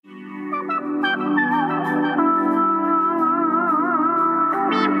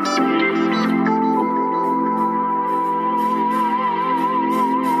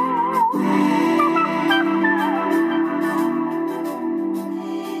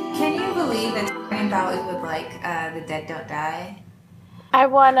believe that Ryan thought we would like The Dead Don't Die? I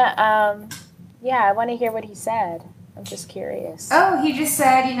wanna, I wanna hear what he said. I'm just curious. Oh, he just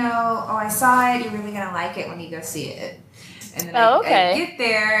said, I saw it. You're really gonna like it when you go see it. And then I get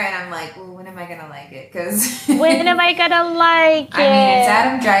there and I'm like, well, when am I gonna like it? Because when am I gonna like it? I mean, it's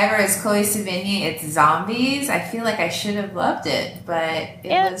Adam Driver, it's Chloe Sevigny, it's zombies. I feel like I should have loved it, but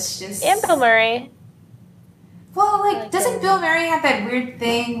it was just. And Bill Murray. Well, doesn't Bill Murray have that weird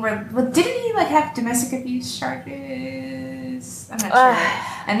thing where, didn't he have domestic abuse charges? I'm not sure.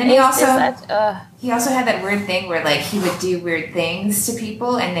 And then he also had that weird thing where he would do weird things to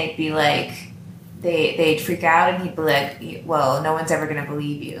people, and they'd be like, they'd freak out, and he'd be like, well, no one's ever gonna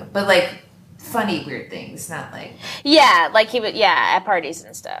believe you, but funny weird things, not he would at parties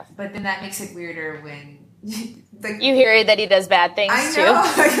and stuff. But then that makes it weirder when. You hear that he does bad things too. I know.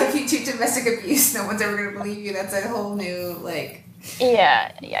 If you do domestic abuse, no one's ever going to believe you. That's a whole new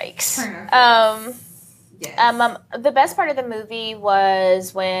Yeah, yikes. Yes. The best part of the movie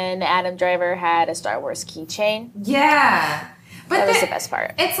was when Adam Driver had a Star Wars keychain. Yeah, but that was the best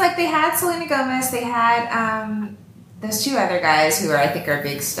part. It's they had Selena Gomez. They had those two other guys who I think are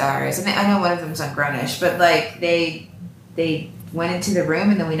big stars. I mean, I know one of them's on Grownish, but they went into the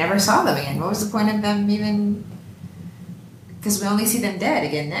room and then we never saw them again. What was the point of them even? Because we only see them dead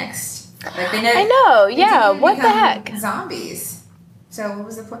again next. I know, yeah. What the heck? Zombies. So what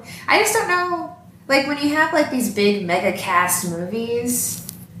was the point? I just don't know. When you have these big mega cast movies,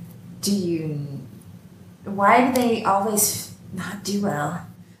 why do they always not do well?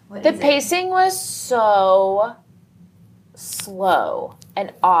 The pacing was so slow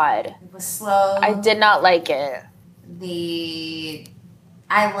and odd. It was slow. I did not like it.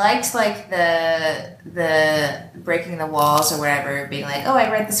 I liked the breaking the walls or whatever, being oh,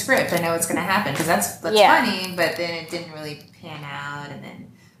 I read the script, I know what's going to happen, because that's funny, but then it didn't really pan out, and then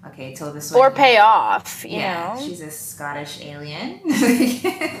till this one, or pay off, you know. She's a Scottish alien.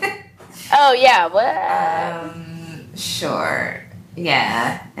 Oh yeah, what? Sure,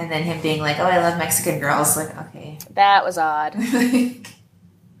 yeah, and then him being oh, I love Mexican girls, okay, that was odd.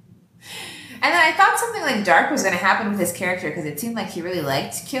 And then I thought something dark was going to happen with his character, because it seemed like he really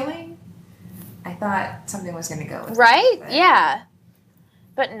liked killing. I thought something was going to go with right? But yeah.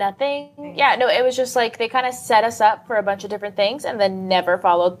 But nothing. Yeah, no, it was just they kind of set us up for a bunch of different things and then never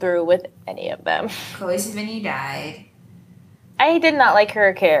followed through with any of them. Chloe Sevigny died. I did not like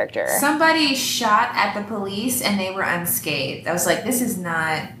her character. Somebody shot at the police and they were unscathed. I was like, this is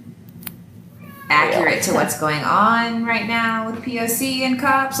not accurate to what's going on right now with POC and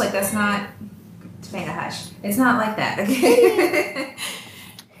cops. That's not... Paying a hush. It's not like that, okay?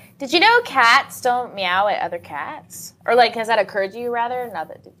 Did you know cats don't meow at other cats? Or, has that occurred to you, rather? Not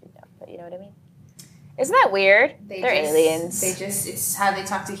that did you know, but you know what I mean? Isn't that weird? They're aliens. It's how they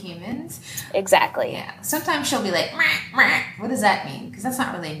talk to humans. Exactly. Yeah. Sometimes she'll be like, meh, meh. What does that mean? Because that's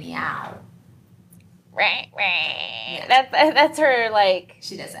not really meow. Yeah. That's her,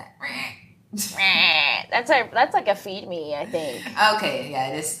 She does that. That's like a feed me, I think. Okay,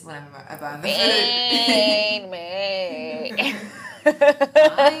 yeah, it is when I'm about the food.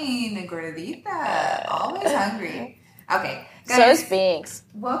 Fine, gordita. Always hungry. Okay, guys. So is Binks.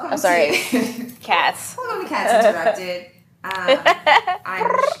 Welcome to Cats. Welcome to Cats Interrupted.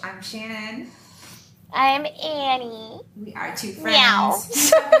 I'm Shannon. I'm Annie. We are two friends who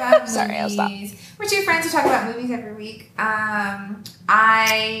talk about movies. Sorry, I'll stop. We're two friends who talk about movies every week. I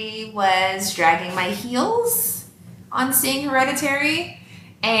was dragging my heels on seeing Hereditary,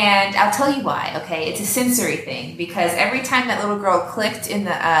 and I'll tell you why, okay? It's a sensory thing, because every time that little girl clicked in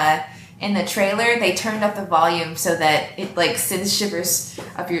the trailer, they turned up the volume so that it sends shivers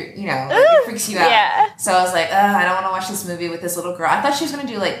up your, it freaks you out. Yeah. So I was like, I don't want to watch this movie with this little girl. I thought she was going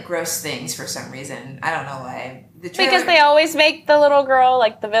to do gross things for some reason. I don't know why. Because they always make the little girl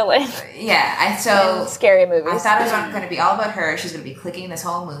the villain. Yeah, in scary movies. I thought it was going to be all about her. She's going to be clicking this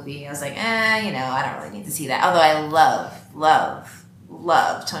whole movie. I was like, I don't really need to see that. Although I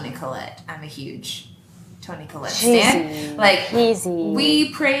love Toni Collette. I'm a huge Toni Collette stan.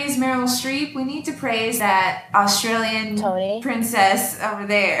 We praise Meryl Streep. We need to praise that Australian princess over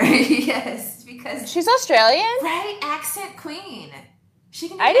there. Yes, because she's Australian, right? Accent queen. She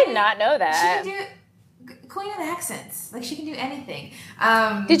can. I did not know that. She can do queen of accents. She can do anything.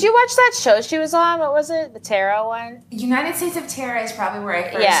 Did you watch that show she was on? What was it? The Tarot one? United States of Terror is probably where I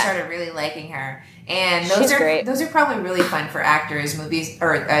first started really liking her. And those are probably really fun for actors, movies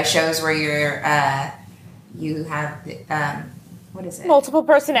or shows where you have what is it? Multiple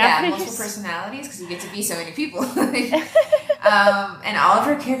personalities. Yeah, multiple personalities, because you get to be so many people. And all of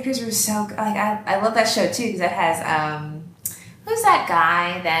her characters were so I love that show too, because it has who's that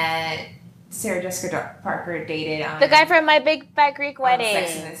guy that Sarah Jessica Parker dated on the guy from My Big Fat Greek Wedding.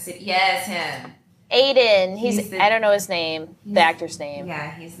 Sex and the City. Yes, him. Aiden. I don't know his name. The actor's name.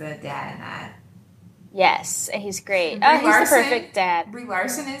 Yeah, he's the dad in that. Yes, and he's great. Brie he's the perfect dad. Brie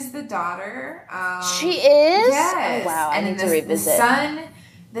Larson is the daughter. She is? Yes. Oh, wow. I need to revisit.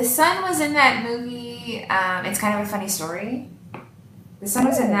 The son was in that movie. It's kind of a funny story. The son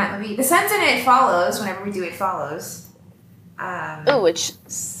was in that movie. The son's in It Follows, whenever we do It Follows. Which,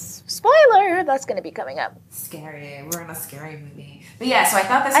 spoiler, that's going to be coming up. Scary. We're in a scary movie. But yeah, so I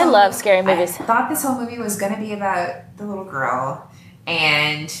thought this I love scary movies. I thought this whole movie was going to be about the little girl.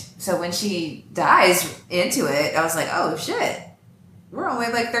 And so when she dies into it, I was like, oh, shit. We're only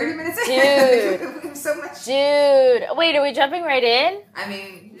like 30 minutes in. Dude. So much. Dude. Wait, are we jumping right in? I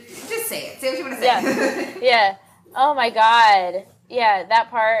mean, just say it. Say what you want to say. Yeah. Oh, my God. Yeah, that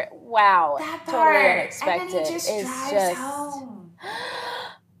part, wow. That part. Totally unexpected. And then he just drives home.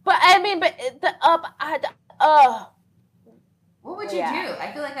 But, I mean, what would you do?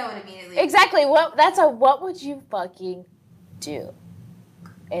 I feel like I would immediately... Exactly. What would you fucking do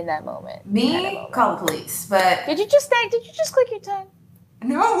in that moment? Me? Call the police, but... Did you just click your tongue?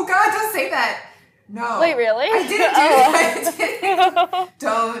 No, God, don't say that. No. Wait, really? I didn't do that.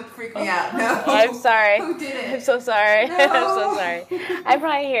 Don't freak me out. No. I'm sorry. Who did it? I'm so sorry. No. I'm so sorry. I'm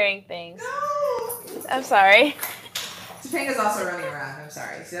probably hearing things. No. I'm sorry. Topanga's also running around. I'm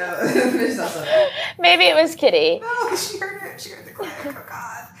sorry. So there's also that. Maybe it was Kitty. No, she heard it. She heard the click. Oh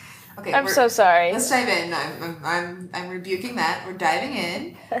God. Okay. I'm so sorry. Let's dive in. I'm rebuking that. We're diving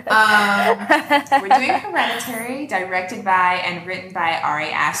in. We're doing Hereditary, directed by and written by Ari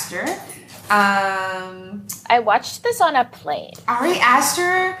Aster. I watched this on a plane. Ari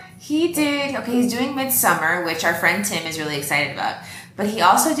Aster, he's doing Midsummer, which our friend Tim is really excited about. But he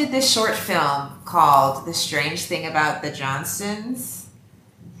also did this short film called The Strange Thing About the Johnstons.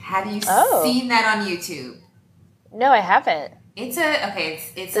 Have you seen that on YouTube? No, I haven't. It's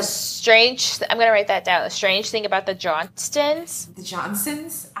a strange. I'm gonna write that down. The strange thing about the Johnstons. The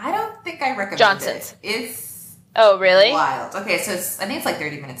Johnsons? I don't think I recommend Johnsons. it. It's really wild. Okay, so I think it's like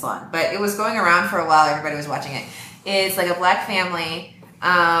 30 minutes long, but it was going around for a while. Everybody was watching it. It's like a black family,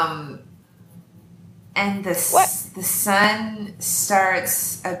 and the son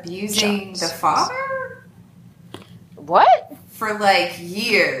starts abusing the father. What? For like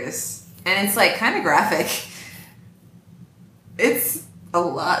years, and it's like kind of graphic. It's a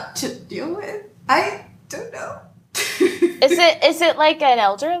lot to deal with. I don't know. Is it like an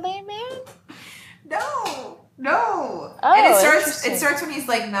elderly man? No. Oh, and it starts when he's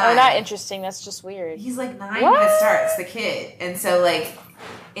like 9. Oh, not interesting. That's just weird. He's like 9 when it starts, the kid. And so like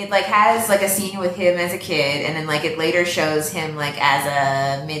it like has like a scene with him as a kid, and then like it later shows him like as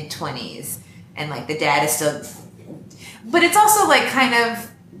a mid-20s, and like the dad is still, but it's also like kind of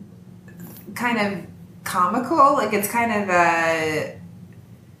comical. Like it's kind of like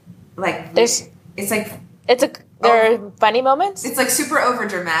there are funny moments. It's like super over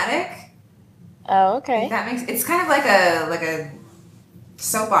dramatic. Oh, okay. It's kind of like a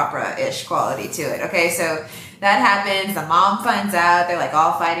soap opera-ish quality to it. Okay, so that happens. The mom finds out. They're like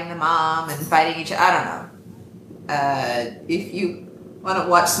all fighting the mom and fighting each other. I don't know. If you want to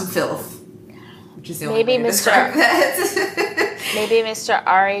watch some filth, which is the only way to describe that. Maybe Mr.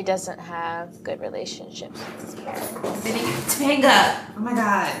 Ari doesn't have good relationships with his parents. Topanga! Oh my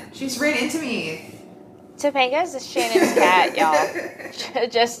God, she's ran into me. Topanga is Shannon's cat, y'all.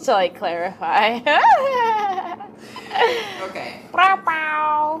 Just to like clarify. Okay. Bow,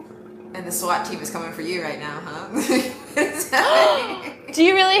 bow. And the SWAT team is coming for you right now, huh? Do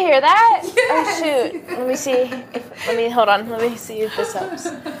you really hear that? Yes. Oh shoot! Let me see. Hold on. Let me see if this helps.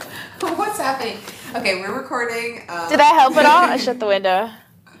 What's happening? Okay, we're recording. Did I help at all? I shut the window.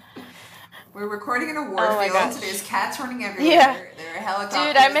 We're recording in a warfield, so there's cats running everywhere. Yeah. There are helicopters.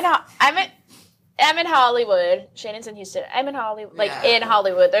 Dude, I'm in Hollywood. Shannon's in Houston. I'm in Hollywood. In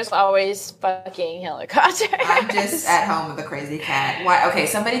Hollywood, there's always fucking helicopters. I'm just at home with a crazy cat. Why? Okay,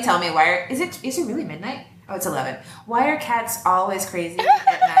 somebody tell me is it really midnight? Oh, it's 11. Why are cats always crazy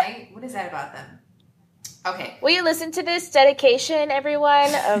at night? What is that about them? Okay. Will you listen to this dedication,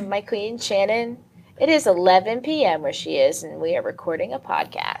 everyone, of my queen, Shannon? It is 11 p.m. where she is, and we are recording a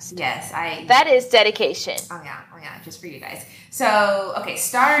podcast. Yes, That is dedication. Oh yeah, just for you guys. So, okay,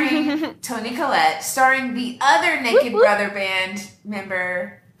 starring Toni Collette, starring the other Naked Brother Band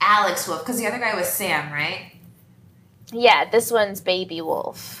member, Alex Wolff, because the other guy was Sam, right? Yeah, this one's Baby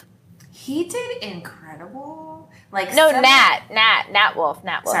Wolf. He did incredible. Nat Wolff.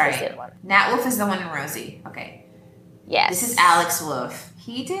 Nat Wolff is the other one. Nat Wolff is the one in Rosie. Okay. Yes. This is Alex Wolff.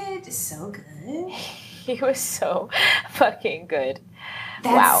 He did so good. He was so fucking good.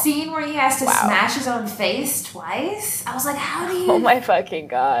 That scene where he has to smash his own face twice. I was like, how do you? Oh my fucking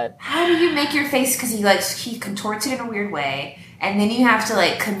God! How do you make your face? Because he contorts it in a weird way, and then you have to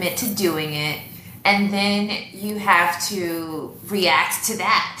like commit to doing it, and then you have to react to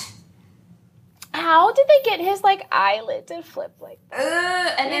that. How did they get his like eyelid to flip like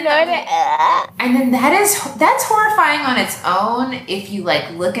that? And then that's horrifying on its own. If you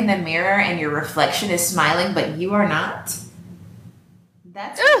like look in the mirror and your reflection is smiling, but you are not.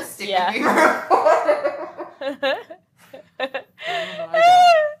 That's gonna stick with me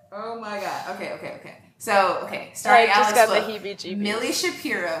Oh my god. Okay. So, starring I just Alex got Wolff, the heebie-jeebies. Millie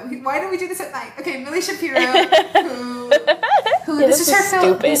Shapiro. Why do we do this at night? Okay, Millie Shapiro, who this was her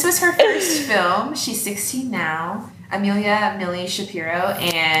film. This was her first film. She's 16 now. Millie Shapiro,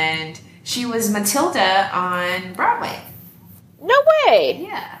 and she was Matilda on Broadway. No way.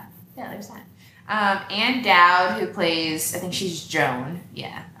 Yeah, there's that. Ann Dowd, who plays, I think she's Joan.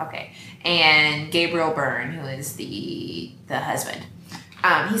 Yeah, okay. And Gabriel Byrne, who is the husband.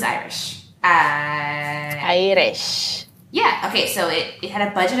 He's Irish. Irish. Yeah, okay, so it had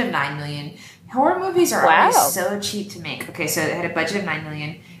a budget of $9 million. Horror movies are always so cheap to make. Okay, so it had a budget of $9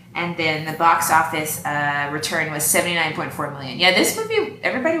 million, and then the box office return was $79.4 million. Yeah, this movie,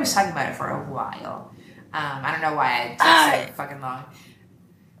 everybody was talking about it for a while. I don't know why I took so fucking long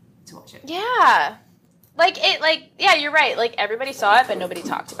to watch it. Yeah. You're right. Like, everybody saw it, but nobody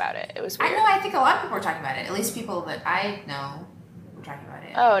talked about it. It was weird. I know, I think a lot of people were talking about it. At least people that I know were talking about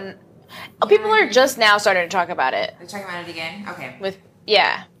it. People are just now starting to talk about it. They're talking about it again? Okay.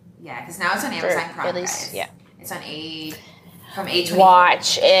 Yeah, because now it's on Amazon Prime, at least, guys. yeah. It's on from A24.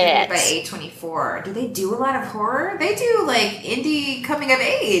 Watch it. By A24. Do they do a lot of horror? They do, like, indie coming of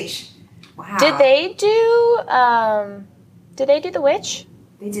age. Wow. Did they do The Witch?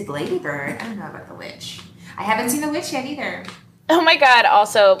 They did Lady Bird. I don't know about The Witch. I haven't seen The Witch yet either. Oh my god,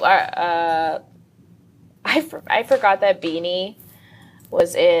 also, I forgot that Beanie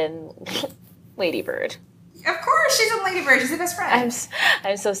was in Lady Bird. Of course, she's in Lady Bird. She's the best friend.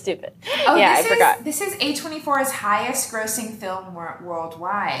 I'm so stupid. Oh, yeah, I forgot. This is A24's highest grossing film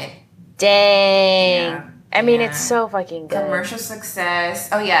worldwide. Dang. Yeah. I mean, it's so fucking good. Commercial success.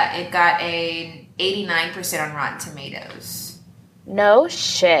 Oh, yeah, it got an 89% on Rotten Tomatoes. No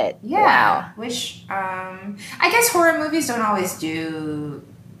shit. Yeah. Wow. Which, I guess horror movies don't always do...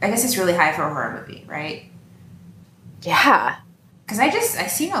 I guess it's really high for a horror movie, right? Yeah. Because I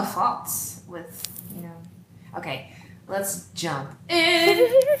see no faults with, Okay, let's jump in.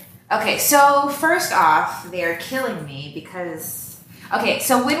 Okay, so first off, they're killing me because... Okay,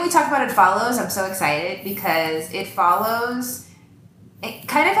 so when we talk about It Follows, I'm so excited because It Follows... It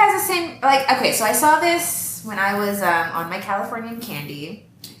kind of has the same... Okay, so I saw this when I was on my Californian Candy,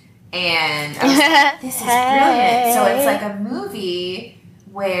 and I was like, this is brilliant. So it's like a movie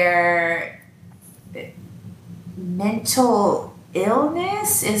where mental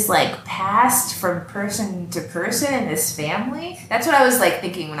illness is like passed from person to person in this family. That's what I was like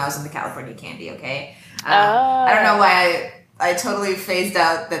thinking when I was in the California Candy. Okay, I don't know why I totally phased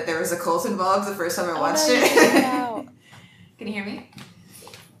out that there was a cult involved the first time I watched it. Can you hear me?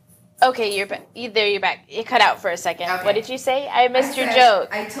 Okay, you're back. You're back. It cut out for a second. Okay. What did you say? I missed your joke.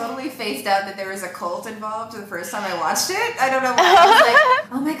 I totally phased out that there was a cult involved the first time I watched it. I don't know why. I was like,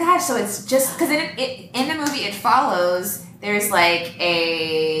 oh my gosh. So it's just... Because in the movie It Follows, there's like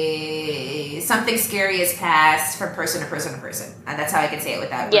something scary is passed from person to person to person. And that's how I can say it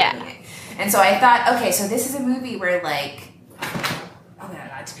without ruining it. And so I thought, okay, so this is a movie where like... Oh my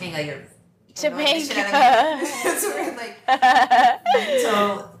god, Topanga, It's where like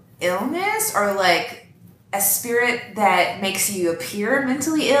mental illness or like a spirit that makes you appear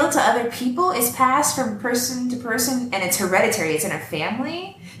mentally ill to other people is passed from person to person, and it's hereditary. It's in a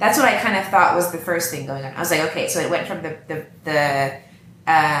family. That's what I kind of thought was the first thing going on. I was like, okay, so it went from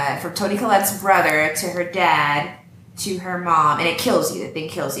from Toni Collette's brother to her dad to her mom, and it kills you. The thing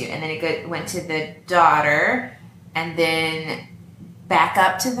kills you, and then it went to the daughter, and then back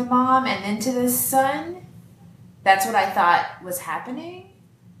up to the mom, and then to the son. That's what I thought was happening.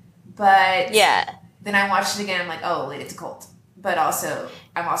 But then I watched it again. I'm like, oh, wait, it's a cult. But also,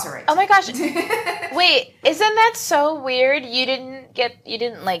 I'm also right. Oh my gosh! Wait, isn't that so weird? You didn't get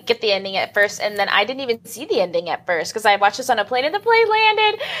the ending at first, and then I didn't even see the ending at first because I watched this on a plane and the plane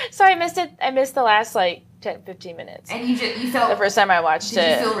landed, so I missed it. I missed the last 10, 15 minutes. And you felt the first time I watched it.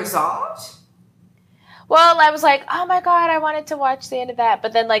 Did you feel resolved? Well, I was like, oh my god, I wanted to watch the end of that,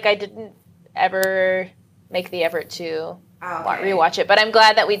 but then I didn't ever make the effort to. Rewatch it, but I'm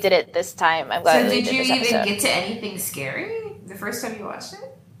glad that we did it this time. I'm glad. So did you even get to anything scary the first time you watched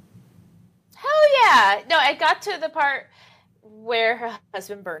it? Hell yeah! No, I got to the part where her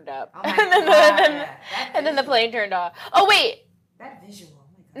husband burned up. Oh my God. And then the plane turned off. Oh, wait. That visual.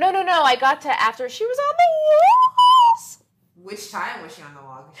 Oh my God. No. I got to after she was on the walls. Which time was she on the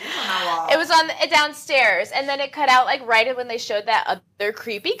wall? She was on that wall. It was on downstairs, and then it cut out like right when they showed that other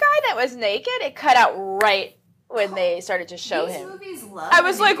creepy guy that was naked. It cut out right when they started to show These him. Movies love I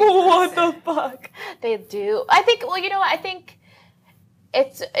was like, what the fuck? They do. I think. Well, you know what? I think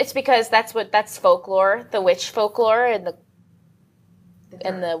it's because that's folklore, the witch folklore, and the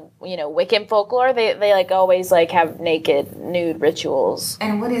Wiccan folklore. They like always like have nude rituals.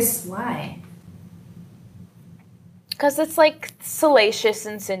 And why? Because it's, like, salacious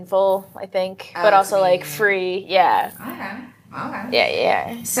and sinful, I think. But also, like, free. Yeah. Okay.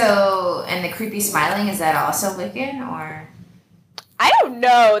 Yeah. So, and the creepy smiling, is that also Wiccan, or? I don't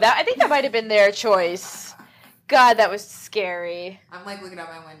know. I think that might have been their choice. God, that was scary. I'm, like, looking out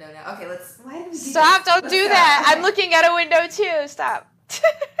my window now. Okay, why did we do Stop, this? don't do that. I'm looking at a window, too. Stop.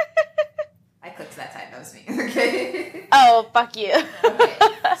 I clicked that time. That was me. Okay. Oh, fuck you. Okay.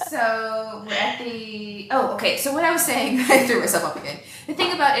 So we're at the. Oh, okay. So what I was saying, I threw myself up again. The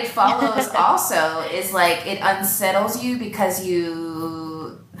thing about It Follows also is like it unsettles you because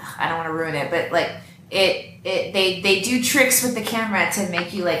you. I don't want to ruin it, but like they do tricks with the camera to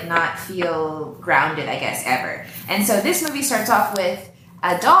make you like not feel grounded, I guess, ever. And so this movie starts off with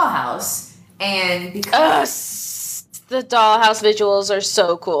a dollhouse, and because. The dollhouse visuals are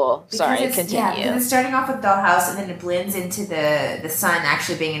so cool. Sorry, continue. Yeah, because it's starting off with dollhouse, and then it blends into the son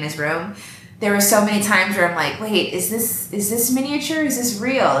actually being in his room. There were so many times where I'm like, wait, is this miniature? Is this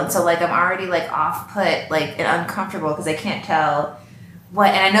real? And so like I'm already like off put, like and uncomfortable because I can't tell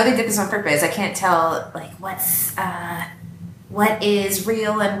what. And I know they did this on purpose. I can't tell like what is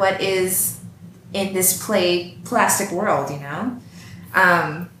real and what is in this plastic world, you know.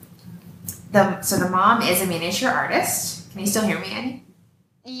 So the mom is a miniature artist. Can you still hear me, Annie?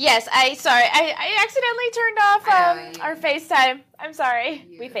 Yes, I accidentally turned off our FaceTime. I'm sorry.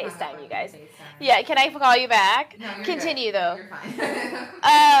 We FaceTime, you guys. Yeah, can I call you back? No, you're Continue, good. though. You're fine.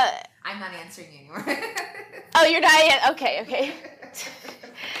 I'm not answering you anymore. Oh, you're not yet? Okay.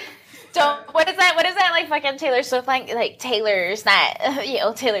 Don't. What is that like fucking Taylor Swift like Taylor's not,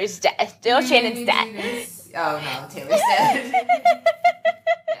 Taylor's dead. Shannon's dead. Oh, no, Taylor's dead.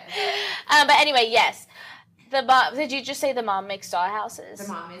 But anyway, yes. The mom. Did you just say the mom makes dollhouses? The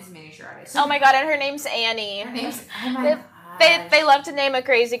mom is a miniature artist. Oh my god, and her name's Annie. Oh my god. They love to name a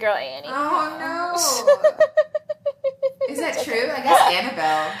crazy girl Annie. Oh no. Is that true? I guess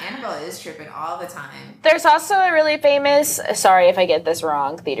Annabelle is tripping all the time. There's also a really famous, sorry if I get this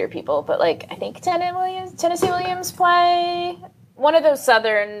wrong, theater people, but like I think Tennessee Williams play, one of those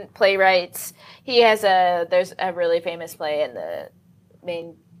Southern playwrights. There's a really famous play, and the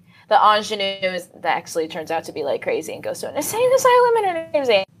ingenue that actually turns out to be like crazy and goes to an insane asylum, and her name's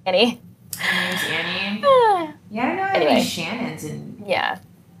Annie. Her name's Annie? Yeah, I don't know any Shannons in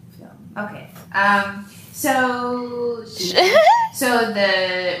film. Okay. So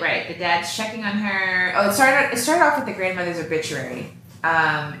the dad's checking on her. Oh, it started off with the grandmother's obituary.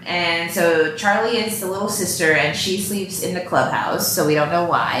 And so Charlie is the little sister, and she sleeps in the clubhouse, so we don't know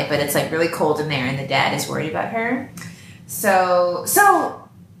why, but it's like really cold in there, and the dad is worried about her. So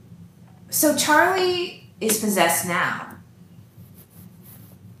Charlie is possessed now.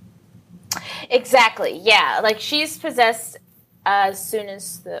 Exactly, yeah. Like, she's possessed as soon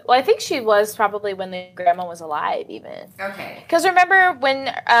as I think she was probably when the grandma was alive, even. Okay. Because remember when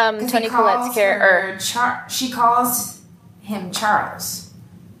Toni Collette's character... she calls him Charles,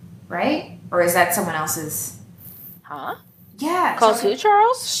 right? Or is that someone else's? Huh? Yeah. Calls who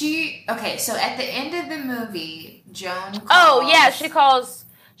Charles? Okay, so at the end of the movie, Joan calls... Oh, yeah, she calls,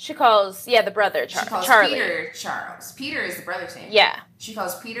 the brother, She calls Charlie. Peter Charles. Peter is the brother's name. Yeah. She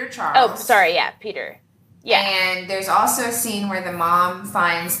calls Peter Charles. Oh, sorry, yeah, Peter. Yeah. And there's also a scene where the mom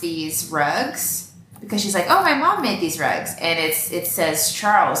finds these rugs because she's like, "Oh, my mom made these rugs," and it says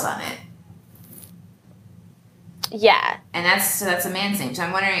Charles on it. Yeah. And that's a man's name. So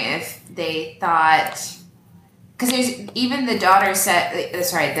I'm wondering if they thought, because there's even the daughter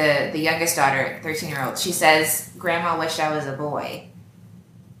the youngest daughter, 13-year-old. She says, "Grandma wished I was a boy."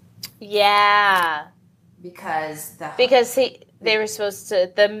 Yeah. Because they were supposed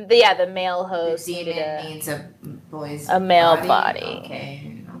to the male host needs a boy's male body.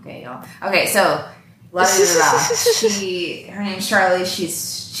 Okay, y'all. Okay, so her name's Charlie.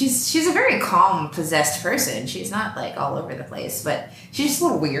 She's a very calm, possessed person. She's not like all over the place, but she's just a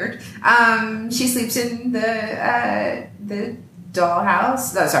little weird. She sleeps in the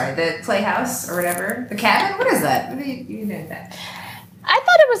dollhouse. Oh, sorry, the playhouse or whatever. The cabin. What is that? What do you know that? I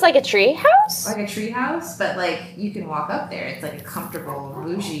thought it was like a tree house. Like a tree house, but like you can walk up there. It's like a comfortable,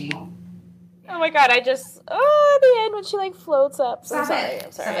 bougie. Oh my god, at the end when she like floats up. I'm sorry.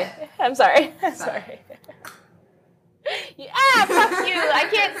 I'm sorry. Fuck you. I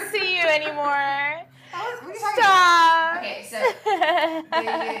can't see you anymore. Stop. Okay, so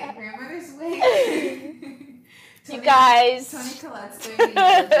the grandmother's wig. You guys.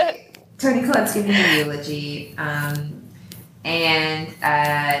 Tony Collette's giving a eulogy. And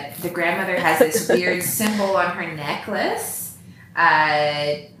the grandmother has this weird symbol on her necklace.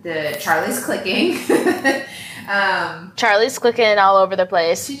 The Charlie's clicking. Charlie's clicking all over the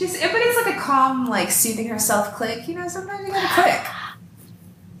place. But it's like a calm, like soothing herself click. You know, sometimes you gotta click.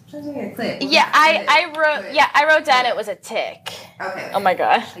 I wrote down it was a tick. Okay. Oh my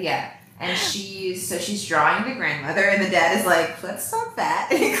god. Yeah. And she's drawing the grandmother, and the dad is like, let's stop that.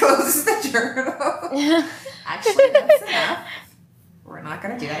 And he closes the journal. Actually, that's enough. We're not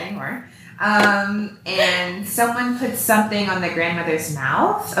going to do that anymore. And someone put something on the grandmother's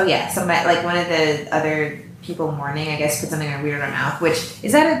mouth. Oh, yeah. Somebody, like one of the other people mourning, I guess, put something weird on her mouth, which, do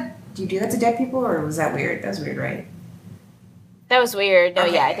you do that to dead people, or was that weird? That was weird, right? That was weird. No,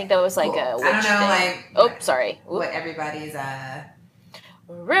 okay. Yeah, I think that was like a witch I don't know, thing. Sorry. What everybody's,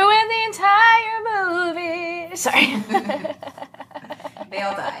 ruined the entire movie. Sorry. They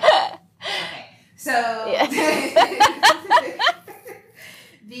all die. Okay. So,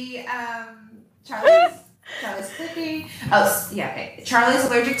 the, Charlie's clicking. Oh, yeah, okay. Charlie's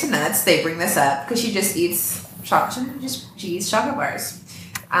allergic to nuts. They bring this up because she just eats she eats chocolate bars.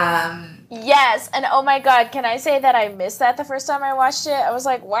 Yes, and oh my god, can I say that I missed that the first time I watched it? I was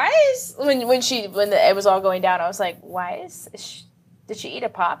like, why is when it was all going down, I was like, did she eat a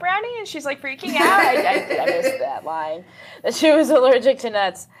pot brownie? And she's like freaking out. I missed that line that she was allergic to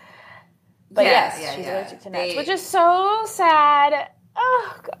nuts. But she's allergic to nuts, which is so sad.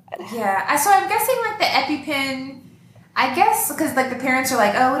 Oh god. Yeah, so I'm guessing like the EpiPen. I guess because like the parents are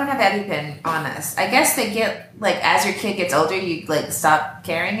like, oh, we don't have EpiPen on us. I guess they get like as your kid gets older, you like stop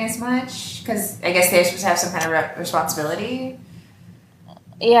caring as much because I guess they're supposed to have some kind of responsibility.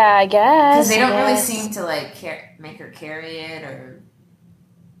 Yeah, I guess because they don't really seem to like make her carry it or.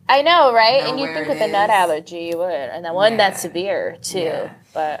 I know, right? And you'd think with a nut allergy you would, and the one that's severe too. Yeah.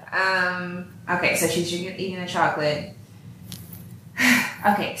 But okay, so she's eating the chocolate.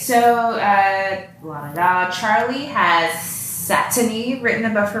 Okay, so Charlie has satiny written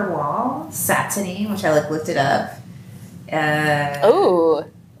above her wall. Satiny, which I looked it up. Ooh.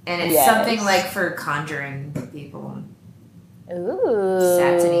 And it's something like for conjuring people. Ooh.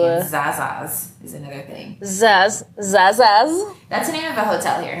 Satiny and Zazas is another thing. Zazas. That's the name of a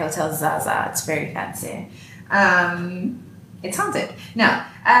hotel here, Hotel Zaza. It's very fancy. It's haunted. No.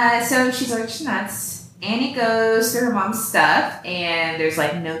 So she's allergic to nuts. Annie goes through her mom's stuff, and there's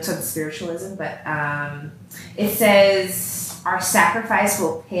like notes on spiritualism, but it says our sacrifice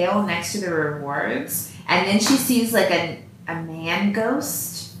will pale next to the rewards. And then she sees like a man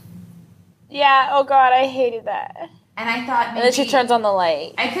ghost. Yeah. Oh god, I hated that. And I thought maybe... And then she turns on the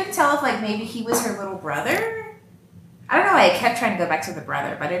light. I couldn't tell if, like, maybe he was her little brother. I don't know why I kept trying to go back to the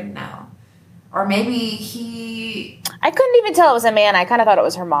brother, but I didn't know. Or maybe he... I couldn't even tell it was a man. I kind of thought it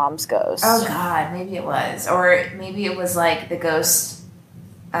was her mom's ghost. Oh, God. Maybe it was. Or maybe it was, like, the ghost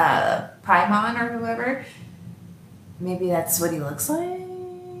Paimon or whoever. Maybe that's what he looks like?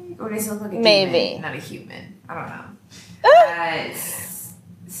 Or does he look like a human? Not a human. I don't know.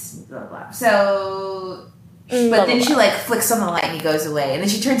 Blah, blah. So... But then she, like, flicks on the light and he goes away. And then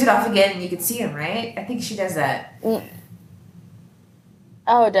she turns it off again and you can see him, right? I think she does that. Oh,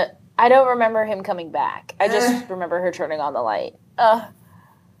 I don't remember him coming back. I just remember her turning on the light. But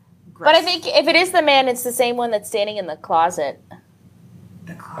I think if it is the man, it's the same one that's standing in the closet.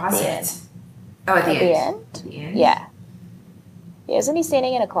 The closet? At the At the end? At the end? Yeah. Isn't he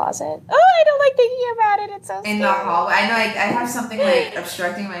standing in a closet? Oh, I don't like thinking about it. It's so scary. In the hallway. I know I have something like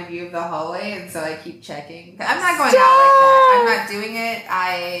obstructing my view of the hallway, and so I keep checking. I'm not going out like that. I'm not doing it.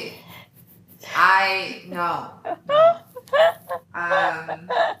 No.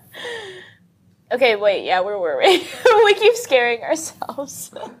 Okay, wait. Yeah, where were we? We keep scaring ourselves.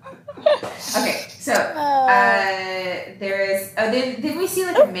 Okay, so there is. Oh, then we see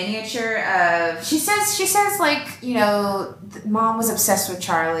like a miniature of. She says like, you know, mom was obsessed with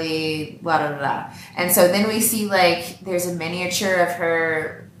Charlie. Blah blah blah. And so then we see like there's a miniature of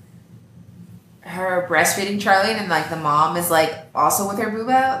her breastfeeding Charlie, and like the mom is like also with her boob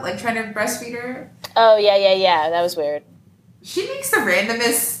out, like trying to breastfeed her. Oh yeah. That was weird. She makes the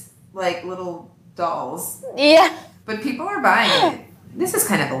randomest like little dolls. Yeah. But people are buying it. this is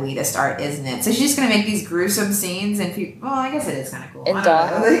kind of elitist art, isn't it? So she's just going to make these gruesome scenes and people, well, I guess it is kind of cool.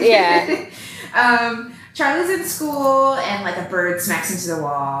 Yeah. Charlie's in school and like a bird smacks into the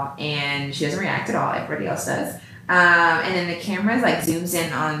wall and she doesn't react at all. Everybody else does. And then the camera like zooms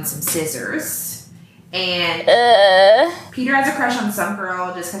in on some scissors. And Peter has a crush on some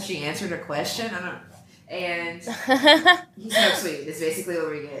girl just because she answered a question. I don't. And he's so sweet. Is basically what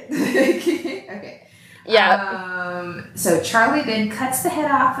we get. Okay. Yeah. So Charlie then cuts the head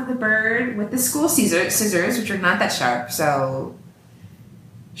off of the bird with the school scissors, which are not that sharp. So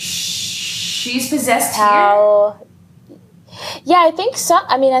she's possessed here. Yeah, I think so.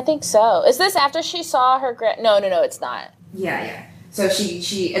 I think so. Is this after she saw her No, it's not. Yeah. So she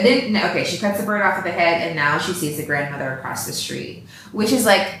cuts the bird off of the head, and now she sees the grandmother across the street, which is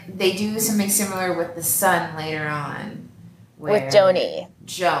like they do something similar with the son later on, with Joni.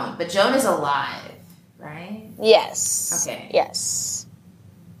 But Joan is alive, right? Yes. Okay. Yes.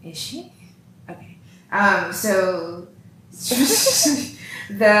 Is she? Okay. So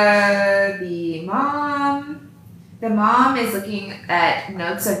the mom is looking at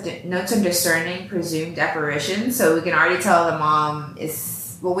notes of discerning presumed apparitions. So we can already tell the mom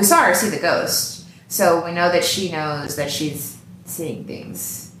is, well, we saw her see the ghost. So we know that she knows that she's seeing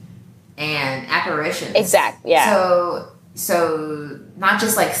things and apparitions. Exactly. Yeah. So not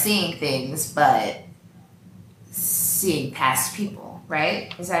just like seeing things, but seeing past people,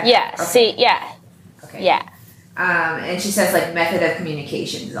 right? Is that yeah? Okay. See, yeah. Okay. Yeah. And she says like method of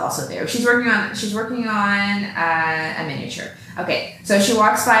communication is also there. She's working on a miniature. Okay, so she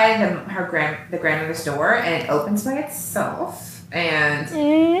walks by the grandmother's door and it opens by itself. And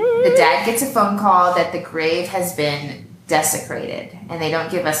the dad gets a phone call that the grave has been desecrated, and they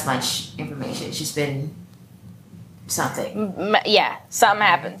don't give us much information. It's just been something. Yeah, something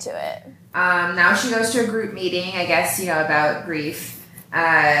happened to it. Now she goes to a group meeting, I guess, about grief,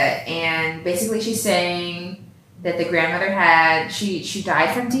 and basically she's saying that the grandmother she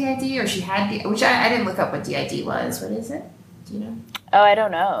died from DID, or she had, which I didn't look up what DID was. What is it? Do you know? Oh, I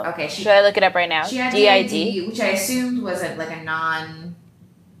don't know. Okay. Should I look it up right now? She had DID, which I assumed wasn't like a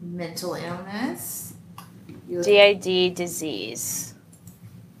non-mental illness. DID disease.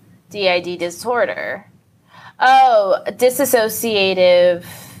 DID disorder. Oh, dissociative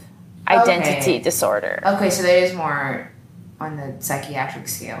identity disorder. Okay, so that is more on the psychiatric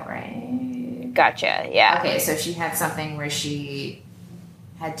scale, right? Gotcha, yeah. Okay, so she had something where she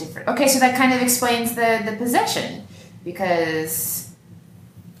had different... Okay, so that kind of explains the possession. Because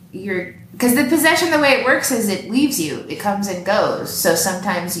the possession, the way it works is it leaves you. It comes and goes. So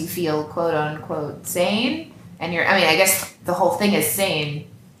sometimes you feel quote-unquote sane. And I guess the whole thing is sane.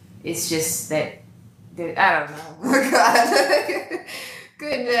 It's just that... I don't know. Oh, God.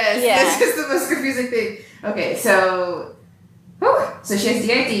 Goodness. Yeah. That's just the most confusing thing. Okay, so... So she has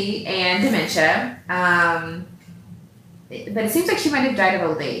DID and dementia, but it seems like she might have died of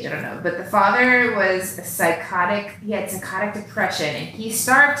old age. I don't know. But the father was psychotic. He had psychotic depression, and he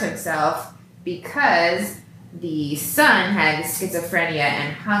starved himself because the son had schizophrenia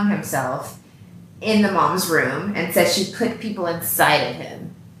and hung himself in the mom's room and said she put people inside of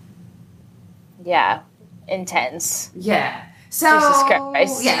him. Yeah, intense. Yeah. So, Jesus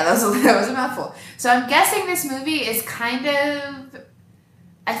Christ. Yeah, that was a mouthful. So I'm guessing this movie is kind of...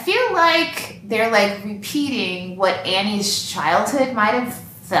 I feel like they're like repeating what Annie's childhood might have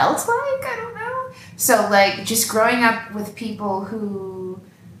felt like. I don't know. So like just growing up with people who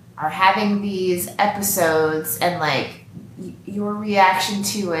are having these episodes and like your reaction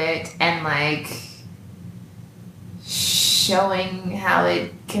to it and like showing how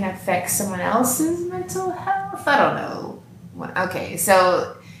it can affect someone else's mental health. I don't know. Okay,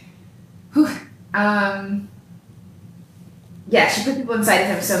 so, yeah, she put people inside of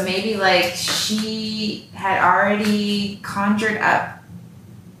him, so maybe, like, she had already conjured up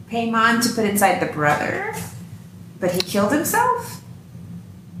Paimon to put inside the brother, but he killed himself?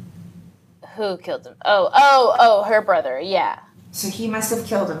 Who killed him? Oh, her brother, yeah. So he must have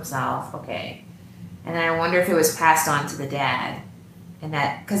killed himself, okay. And then I wonder if it was passed on to the dad. And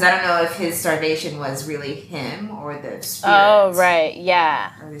that, because I don't know if his starvation was really him or the spirit. Oh, right,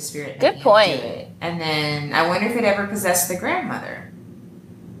 yeah. Or the spirit. Good point. It. And then I wonder if it ever possessed the grandmother.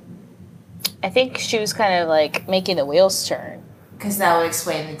 I think she was kind of like making the wheels turn. Because that would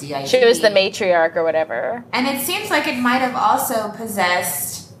explain the DID. She was the matriarch or whatever. And it seems like it might have also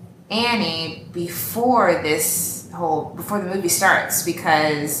possessed Annie before the movie starts,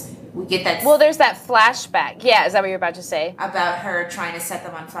 because we get that... Well, there's that flashback. Yeah, is that what you're about to say? About her trying to set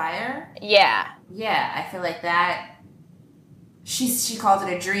them on fire? Yeah. Yeah, I feel like that... She called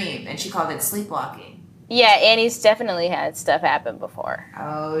it a dream, and she called it sleepwalking. Yeah, Annie's definitely had stuff happen before.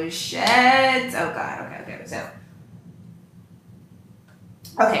 Oh, shit. Oh, God.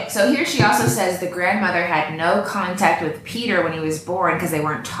 Okay. So here she also says the grandmother had no contact with Peter when he was born because they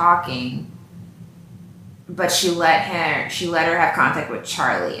weren't talking. But she let her have contact with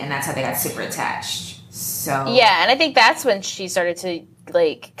Charlie, and that's how they got super attached. So yeah, and I think that's when she started to,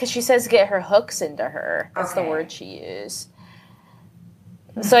 like, because she says get her hooks into her. That's the word she used.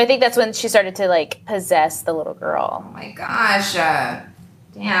 So I think that's when she started to, like, possess the little girl. Oh my gosh.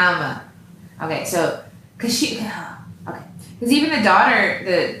 Damn. Okay, so, because even the daughter,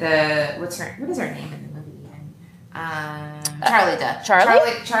 what is her name in the movie again?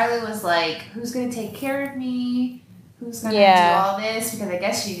 Charlie? Charlie was like, who's going to take care of me? Who's going to do all this? Because I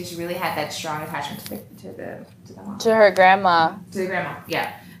guess she just really had that strong attachment to the mom. To her grandma. To the grandma,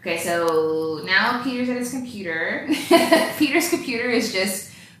 yeah. Okay, so now Peter's at his computer. Peter's computer is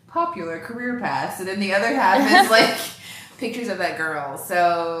just popular career paths, and then the other half is like pictures of that girl.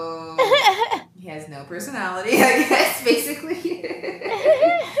 So he has no personality, I guess, basically.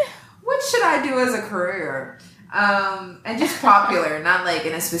 What should I do as a career? And just popular, not like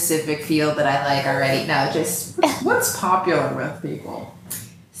in a specific field that I like already. No, just what's popular with people.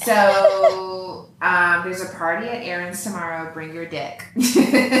 So there's a party at Aaron's tomorrow. Bring your dick.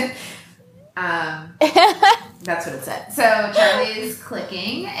 That's what it said. So Charlie is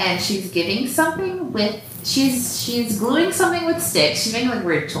clicking, and she's giving something with she's gluing something with sticks. She's making like a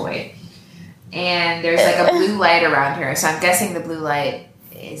weird toy, and there's like a blue light around her. So I'm guessing the blue light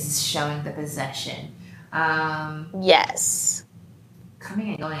is showing the possession. Yes. Coming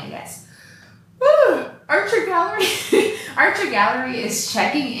and going, I guess. Woo! Archer Gallery is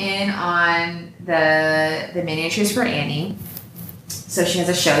checking in on the miniatures for Annie. So she has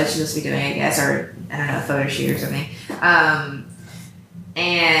a show that she's supposed to be doing, I guess, or I don't know, a photo shoot or something.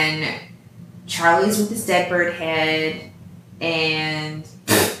 And Charlie's with his dead bird head, and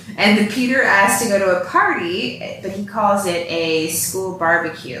then Peter asked to go to a party, but he calls it a school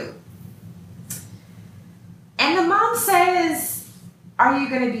barbecue. And the mom says, "Are you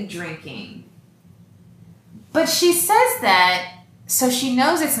going to be drinking?" But she says that, so she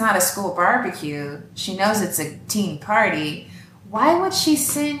knows it's not a school barbecue. She knows it's a teen party. Why would she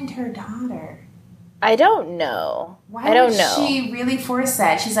send her daughter? I don't know. Why would she really force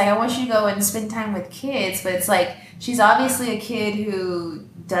that? She's like, I want you to go and spend time with kids. But it's like, she's obviously a kid who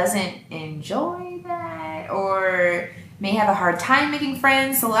doesn't enjoy that or may have a hard time making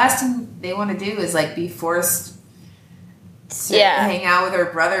friends. The last thing they want to do is like be forced to hang out with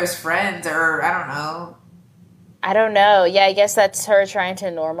her brother's friends, or I don't know. Yeah, I guess that's her trying to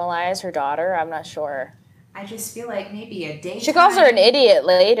normalize her daughter. I'm not sure. I just feel like maybe a date. She calls her an idiot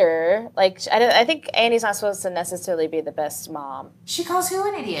later. Like, I think Annie's not supposed to necessarily be the best mom. She calls who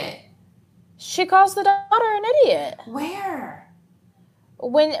an idiot? She calls the daughter an idiot. Where?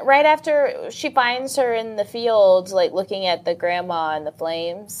 Right after she finds her in the field, like looking at the grandma and the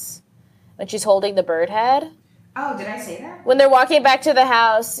flames, when she's holding the bird head. Oh, did I say that? When they're walking back to the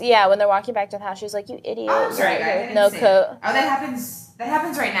house, she's like, "You idiot!" Oh, sorry, I didn't no say coat. That. Oh, that happens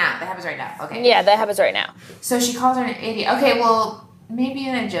right now. Okay. Yeah, that happens right now. So she calls her an idiot. Okay, well, maybe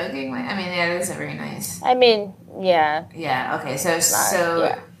in a joking way. I mean, yeah, that isn't very nice. I mean, yeah. Yeah. Okay. But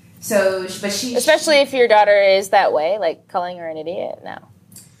she. Especially if your daughter is that way, like calling her an idiot. No.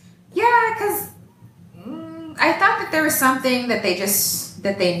 Yeah, because I thought that there was something that they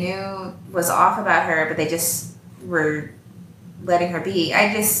knew was off about her, but they just were letting her be.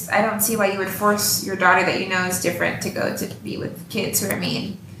 I don't see why you would force your daughter that you know is different to go to be with kids who are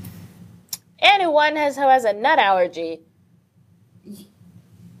mean. And who has a nut allergy.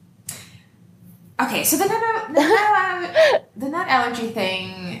 Okay, so the nut allergy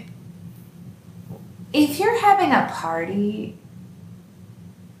thing, if you're having a party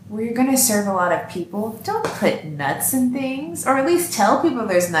where you're going to serve a lot of people, don't put nuts in things, or at least tell people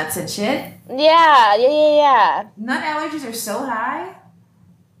there's nuts and shit. Yeah. Nut allergies are so high.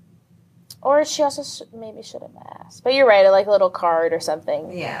 Or she also maybe should have asked. But you're right, like a little card or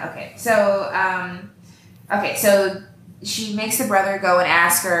something. Yeah, okay. So she makes the brother go and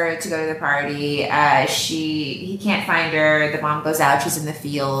ask her to go to the party. He can't find her. The mom goes out. She's in the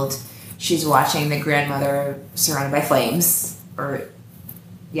field. She's watching the grandmother surrounded by flames.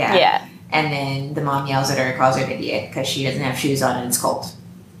 Yeah. And then the mom yells at her, calls her an idiot because she doesn't have shoes on and it's cold.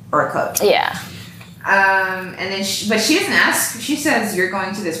 Or a coat. Yeah. And then, but she doesn't ask. She says, "You're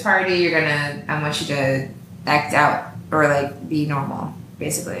going to this party. I want you to act out or like be normal,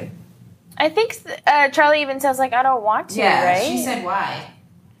 basically." I think Charlie even says like, "I don't want to." Yeah, right? She said why.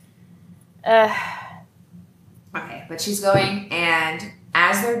 Okay, but she's going, and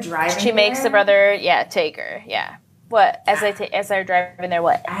as they're driving, she makes the brother, take her. Yeah. What? As they're driving there,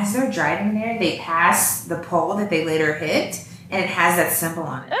 what? As they're driving there, they pass the pole that they later hit, and it has that symbol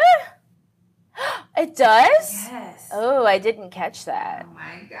on it. It does? Yes. Oh, I didn't catch that. Oh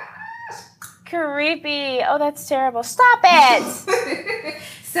my gosh. Creepy. Oh, that's terrible. Stop it.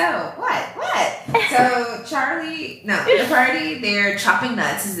 So, what? So, the party, they're chopping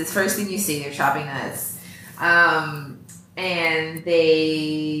nuts. This is the first thing you see. They're chopping nuts. And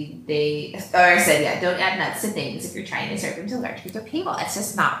I said, don't add nuts to things if you're trying to serve them to large groups of people. That's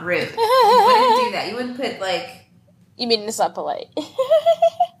just not rude. You wouldn't do that. You wouldn't put, like... You mean it's not polite.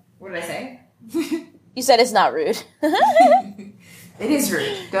 What did I say? You said it's not rude. It is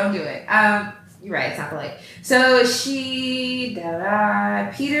rude. Don't do it. You're right. It's not polite. So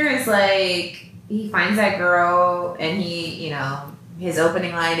Peter is like, he finds that girl, and he, his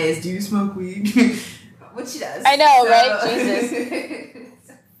opening line is, "Do you smoke weed?" Which she does. I know, right? Jesus.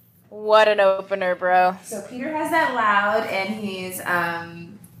 What an opener, bro. So Peter has that loud, and he's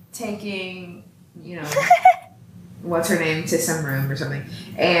taking, what's her name, to some room or something,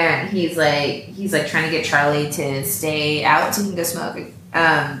 and he's like trying to get Charlie to stay out so he can go smoke.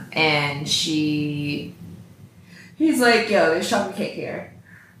 And he's like, "Yo, there's chocolate cake here."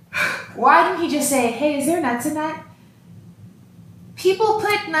 Why didn't he just say, "Hey, is there nuts in that?" People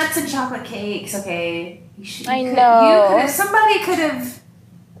put nuts in chocolate cakes, okay? Somebody could have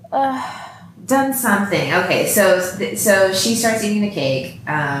done something. Okay, so she starts eating the cake,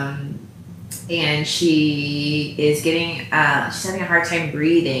 and she is getting, she's having a hard time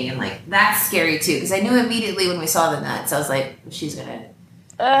breathing, and like, that's scary too, because I knew immediately when we saw the nuts, I was like, she's gonna...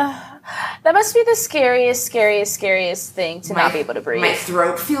 that must be the scariest thing to not be able to breathe. My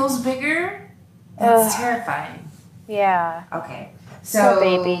throat feels bigger. That's terrifying. Yeah. Okay. So,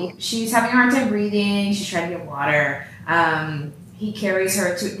 baby. She's having a hard time breathing. She's trying to get water. He carries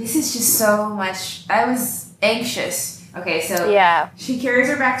her to... This is just so much... I was anxious. Okay, so... Yeah. She carries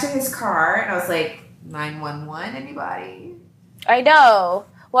her back to his car, and I was like, 911, anybody? I know.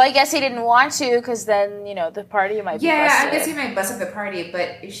 Well, I guess he didn't want to, because then, the party might be busted. Yeah, I guess he might bust up the party,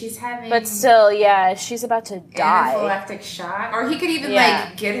 but if she's having... But still, yeah, she's about to die. Anaphylactic shock. Or he could even,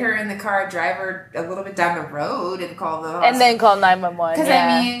 get her in the car, drive her a little bit down the road, and call the hospital. And then call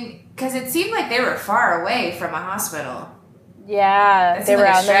 911, Because it seemed like they were far away from a hospital. Yeah, they were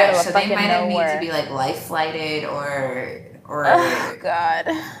out in the middle of so fucking they might have nowhere. need to be, like, life-flighted, or oh, God.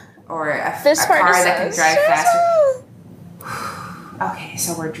 Or a car that can drive faster. Okay,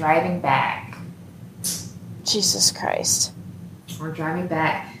 so we're driving back. Jesus Christ. We're driving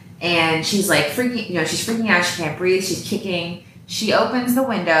back, and she's like freaking out. She can't breathe. She's kicking. She opens the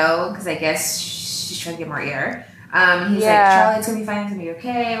window, because I guess she's trying to get more air. He's like, "Charlie, it's going to be fine. It's going to be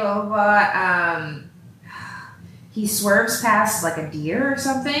okay, blah, blah, blah." He swerves past, like, a deer or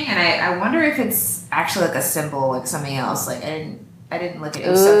something, and I wonder if it's actually, like, a symbol, like something else. Like, I didn't look at it.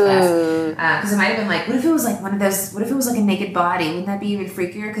 It was so fast. Because it might have been like, what if it was like one of those, what if it was like a naked body? Wouldn't that be even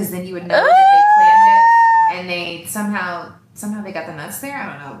freakier? Because then you would know that they planned it, and they somehow they got the nuts there. I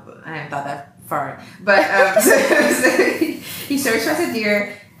don't know. I haven't thought that far. But so he swerves past a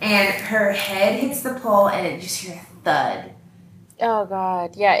deer, and her head hits the pole, and it just hear a thud. Oh,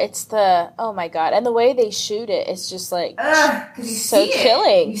 God. Yeah, it's oh, my God. And the way they shoot it, it's just like, because you so see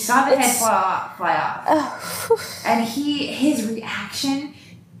chilling. You saw the head fly off. And his reaction,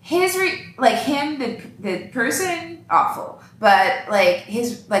 the person, awful. But, like,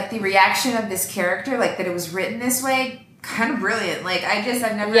 the reaction of this character, like, that it was written this way, kind of brilliant. Like, I've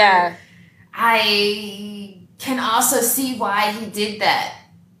never... Yeah. I can also see why he did that.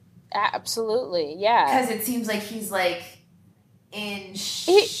 Absolutely, yeah. Because it seems like he's, like... in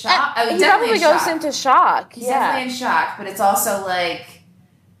shock. He probably goes into shock. He's definitely in shock, but it's also like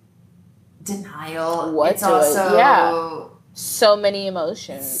denial. It's also so many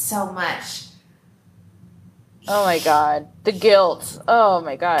emotions. So much. Oh my God. The guilt. Oh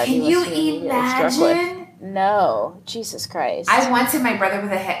my God. Can you imagine? No. Jesus Christ. I wanted my brother in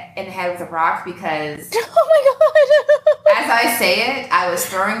the head with a rock because oh my God. as I say it, I was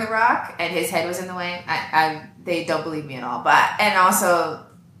throwing the rock and his head was in the way. They don't believe me at all, and also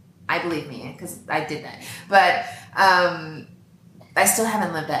I believe me because I did that. But I still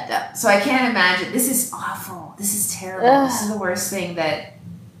haven't lived that up, so I can't imagine. This is awful. This is terrible. Ugh. This is the worst thing that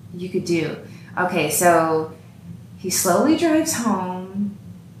you could do. Okay, so he slowly drives home.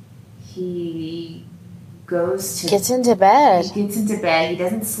 He gets into bed. He gets into bed. He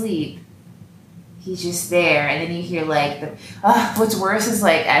doesn't sleep. He's just there, and then you hear like what's worse is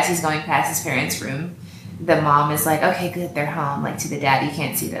like as he's going past his parents' room. The mom is like, okay, good, they're home. Like, to the dad, you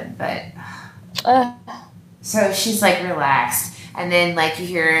can't see them. But, so she's, like, relaxed. And then, like, you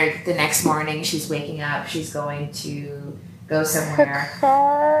hear the next morning she's waking up, she's going to go somewhere.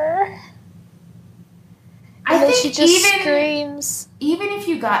 And then she just screams. Even if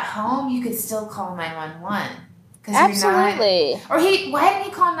you got home, you could still call 911. Absolutely. Why didn't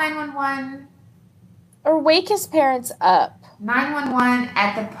he call 911? Or wake his parents up. 911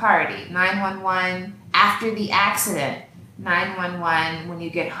 at the party. 911 after the accident. 911 when you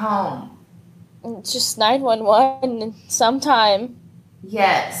get home. Just 911 sometime.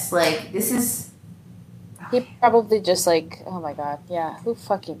 Yes, like, this is... He probably just, like, oh my god, yeah. Who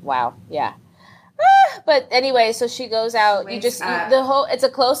fucking... Wow, yeah. But anyway, so she goes out. It's a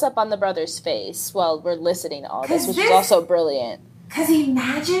close-up on the brother's face while we're listening to all this, which is also brilliant. Because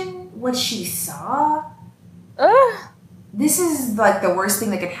imagine what she saw. This is, like, the worst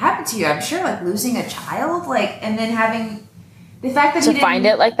thing that could happen to you. I'm sure, like, losing a child, like, and then having... The fact that find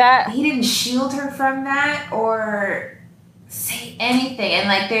it like that? He didn't shield her from that or say anything. And,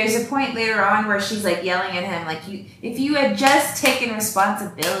 like, there's a point later on where she's, like, yelling at him, like, if you had just taken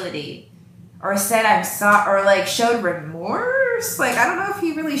responsibility or said I'm sorry or, like, showed remorse. Like, I don't know if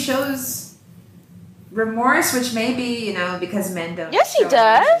he really shows remorse, which may be, you know, because men don't. Yes, he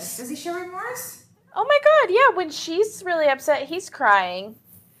does. Emotions. Does he show remorse? Oh, my God, yeah. When she's really upset, he's crying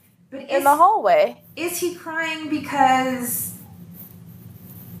in the hallway. Is he crying because...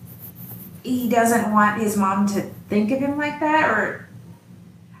 he doesn't want his mom to think of him like that, or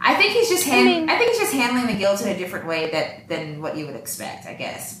I think he's just handling the guilt in a different way than what you would expect, I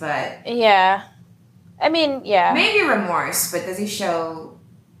guess. But yeah, I mean, yeah, maybe remorse, but does he show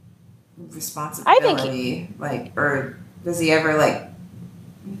responsibility? Or does he ever like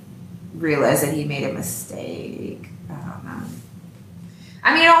realize that he made a mistake? I don't know.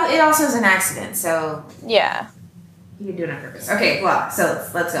 I mean, it also is an accident, so yeah, he didn't do it on purpose. Okay, well, so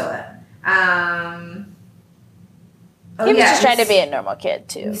let's go with it. He was just trying to be a normal kid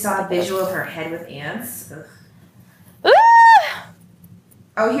too. We saw a visual of her head with ants.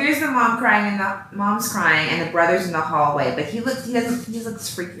 Oh, here's the mom crying, and the mom's crying, and the brother's in the hallway. But he looks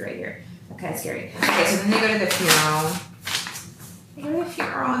freaky right here. Okay, scary. Okay, so then they go to the funeral.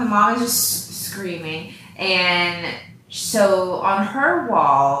 And the mom is just screaming, and so on her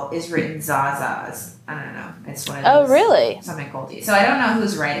wall is written Zazas. I don't know. It's one of those. Oh, really? Something culty. So I don't know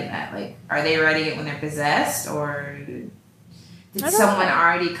who's writing that. Like, are they writing it when they're possessed, or did someone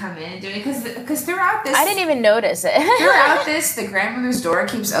already come in and do it? Because throughout this... I didn't even notice it. Throughout this, the grandmother's door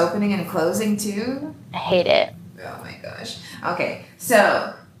keeps opening and closing, too. I hate it. Oh, my gosh. Okay,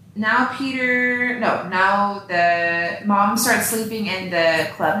 so now the mom starts sleeping in the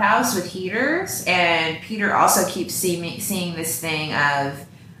clubhouse with heaters, and Peter also keeps seeing this thing of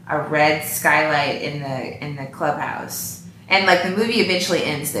a red skylight in the clubhouse, and like the movie eventually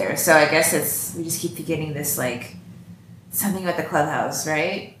ends there. So I guess we just keep getting this like something about the clubhouse,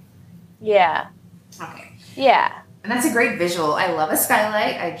 right? Yeah. Okay. Yeah. And that's a great visual. I love a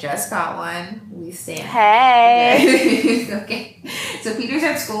skylight. I just got one. We stand. Hey. Okay. So Peter's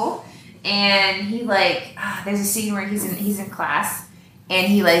at school, and he there's a scene where he's in class, and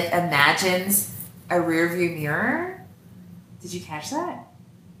he like imagines a rear view mirror. Did you catch that?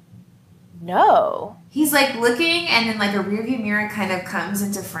 No. He's like looking, and then like a rearview mirror kind of comes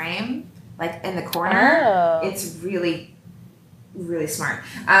into frame, like in the corner. Oh. It's really, really smart.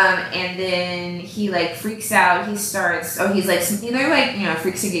 And then he like freaks out. He's like, they're like, you know,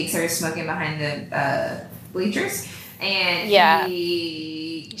 freaks and geeks are smoking behind the bleachers, and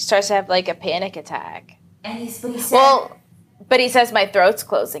he starts to have like a panic attack. And he said, but he says my throat's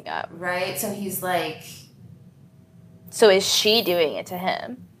closing up. Right. So he's like, so is she doing it to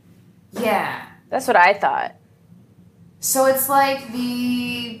him? Yeah. That's what I thought. So it's like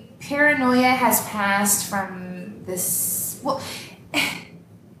the paranoia has passed from this... Well,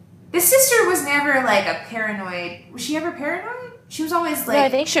 the sister was never like a paranoid... Was she ever paranoid? She was always like... No, I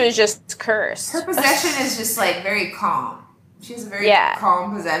think she was just cursed. Her possession is just like very calm. She has a very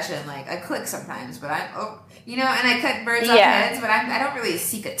calm possession. Like, I click sometimes, but and I cut birds off heads, but I don't really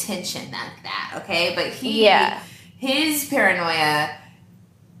seek attention like that, okay? But his paranoia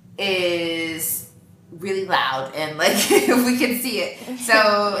is really loud, and like we can see it.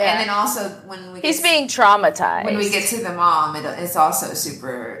 So and then also when he's being traumatized. When we get to the mom, it's also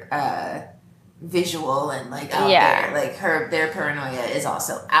super visual and like out there. Like their paranoia is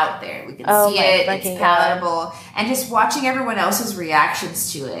also out there. We can see it. It's palatable, and just watching everyone else's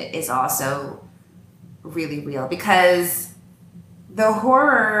reactions to it is also really real, because the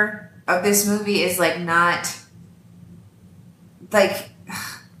horror of this movie is like not like.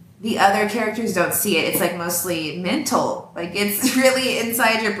 The other characters don't see it. It's like mostly mental. Like it's really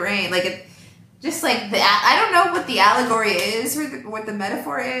inside your brain. Like Just like I don't know what the allegory is or what the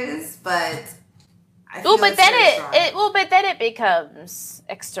metaphor is, but I feel but then it becomes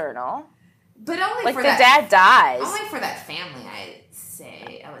external. But only like for the that, dad dies. Only for that family,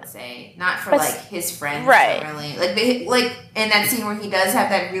 I would say, not for like his friends. Right. Really, like in that scene where he does have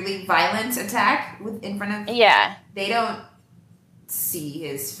that really violent attack in front of. Yeah. They don't see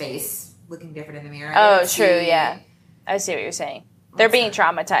his face looking different in the mirror. Oh, true. Yeah, I see what you're saying. They're being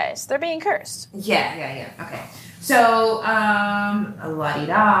traumatized. They're being cursed. Yeah. Okay. So,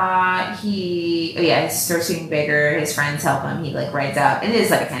 la-di-da, he starts getting bigger, his friends help him, he, like, rides out, it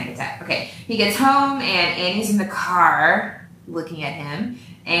is, like, a panic attack. Okay, he gets home, and Annie's in the car, looking at him,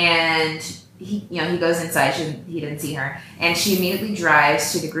 and he goes inside, he didn't see her, and she immediately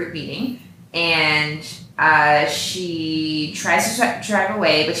drives to the group meeting, and, she tries to drive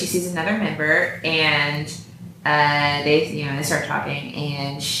away, but she sees another member, and they start talking,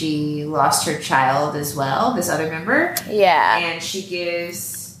 and she lost her child as well, this other member. Yeah. And she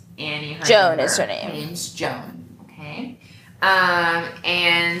gives Annie her Joan number. is her name. Her name's Joan. Okay.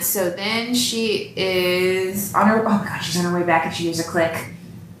 And so then she is on her, she's on her way back and she hears a click.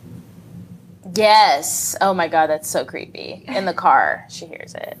 Yes. Oh my God, that's so creepy. In the car, she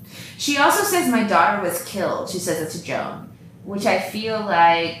hears it. She also says, my daughter was killed. She says it to Joan, which I feel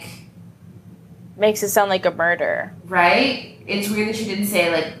like makes it sound like a murder. Right? It's weird that she didn't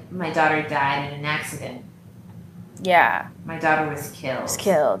say, like, my daughter died in an accident. Yeah. My daughter was killed.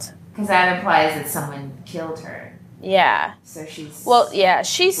 Because that implies that someone killed her. Yeah. So she's... Well, yeah,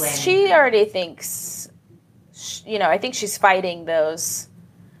 she already thinks, I think she's fighting those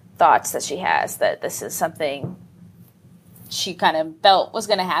thoughts that she has, that this is something she kind of felt was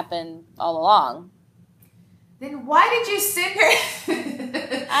going to happen all along. Then why did you send her?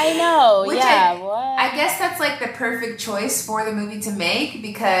 I know, what? I guess that's like the perfect choice for the movie to make,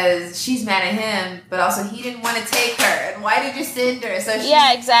 because she's mad at him, but also he didn't want to take her. And why did you send her? So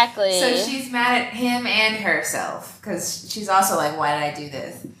yeah, exactly. So she's mad at him and herself, because she's also like, why did I do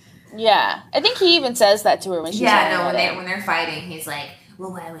this? Yeah, I think he even says that to her when she's when they're fighting, he's like,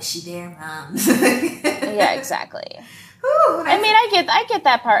 well, why was she there, Mom? Yeah, exactly. Ooh, I mean, I get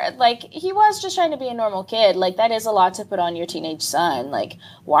that part. Like, he was just trying to be a normal kid. Like, that is a lot to put on your teenage son. Like,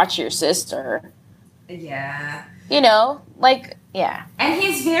 watch your sister. Yeah. Like, yeah. And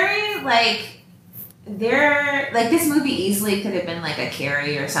he's very, like, this movie easily could have been, like, a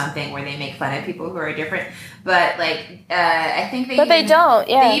Carrie or something where they make fun of people who are different. But, like, I think they... But they don't,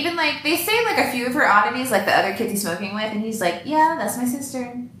 yeah. They even, like, they say, like, a few of her oddities, like the other kids he's smoking with, and he's like, yeah, that's my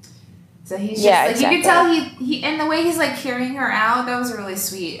sister. So he's just, like, exactly. You can tell he and the way he's, like, carrying her out, that was really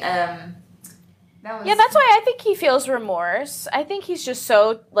sweet. Yeah, that's why I think he feels remorse. I think he's just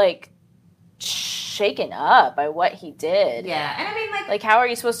so, like, shaken up by what he did. Yeah, and I mean, like, how are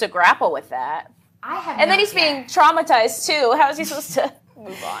you supposed to grapple with that? Then he's being traumatized, too. How is he supposed to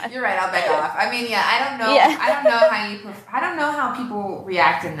move on? You're right, I'll back off. I mean, yeah, I don't know. Yeah. I don't know how people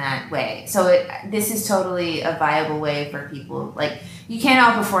react in that way. So this is totally a viable way for people, like, you can't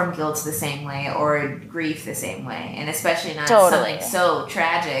all perform guilt the same way or grief the same way, and especially not something so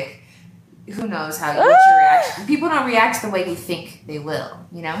tragic. Who knows how what your reaction? People don't react the way you think they will.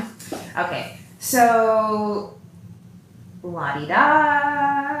 Okay, so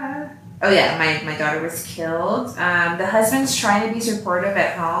la-di-da. Oh yeah, my daughter was killed. The husband's trying to be supportive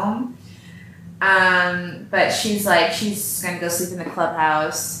at home, but she's gonna go sleep in the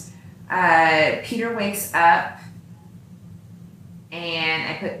clubhouse. Peter wakes up. And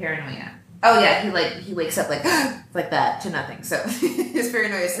I put paranoia. Oh yeah, he wakes up like that to nothing. So his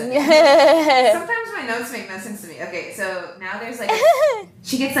paranoia is sometimes my notes make no sense to me. Okay, so now there's like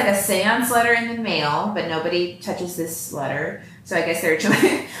she gets like a seance letter in the mail, but nobody touches this letter. So I guess I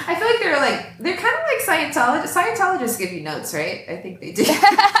feel like they're kind of like Scientologists. Scientologists give you notes, right? I think they do.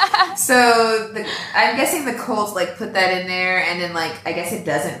 So I'm guessing the cult like put that in there, and then like I guess it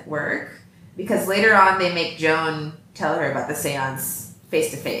doesn't work because later on they make Joan tell her about the seance face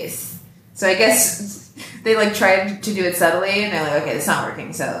to face. So I guess they like tried to do it subtly, and they're like, okay, it's not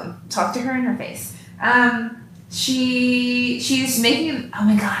working. So talk to her in her face. She's making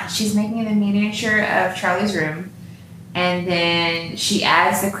a miniature of Charlie's room, and then she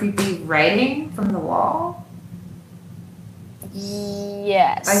adds the creepy writing from the wall.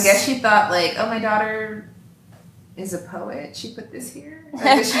 Yes. I guess she thought like, oh, my daughter is a poet. She put this here. Like,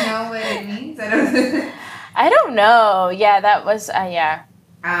 does she know what it means? I don't know. Yeah, that was, yeah.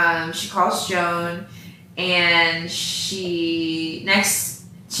 She calls Joan, and she's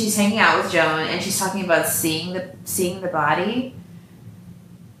hanging out with Joan, and she's talking about seeing the body,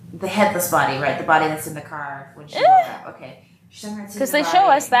 the headless body, right? The body that's in the car when she woke up. Okay. Because they show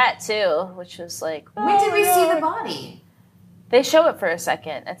us that too, which was like, when did we see the body? They show it for a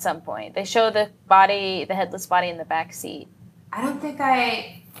second at some point. They show the body, the headless body in the back seat. I don't think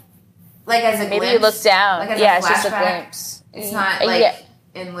I, like as a maybe glimpse. You look down. Like yeah, it's just a glimpse. It's not like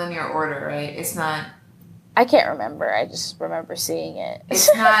in linear order, right? It's not. I can't remember. I just remember seeing it. It's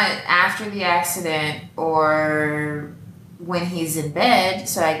not after the accident or when he's in bed.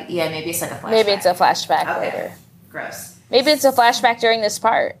 So maybe it's like a flashback. Maybe it's a flashback later. Gross. Maybe it's a flashback during this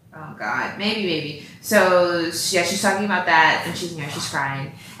part. Oh God, maybe. So yeah, she's talking about that, and she's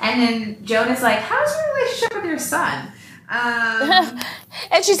crying, and then Joan is like, "How's your relationship with your son?"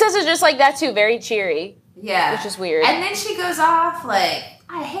 And she says it just like that too, very cheery. Yeah, which is weird. And then she goes off like,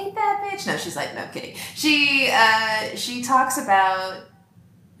 "I hate that bitch." No, she's like, "No, I'm kidding." She talks about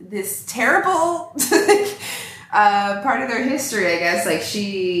this terrible part of their history, I guess. Like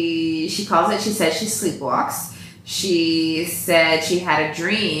she calls it. She says she sleepwalks. She said she had a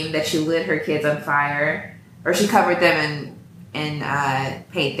dream that she lit her kids on fire, or she covered them in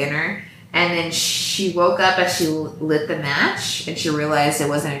paid thinner, and then she woke up as she lit the match, and she realized it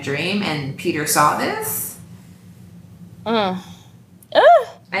wasn't a dream, and Peter saw this. And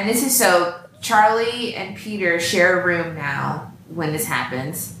this is so Charlie and Peter share a room now when this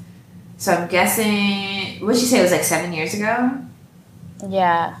happens. So I'm guessing, what did she say, it was like 7 years ago?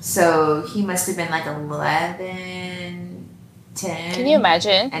 Yeah. So he must have been like 11, 10. Can you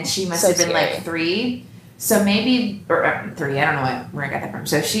imagine? And she must have been like 3. So maybe, or 3, I don't know where I got that from.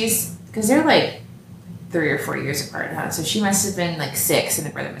 So because they're like 3 or 4 years apart, huh? So she must have been like 6 and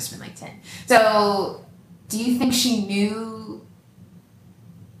the brother must have been like 10. So do you think she knew,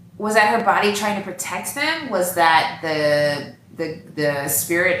 was that her body trying to protect them? Was that the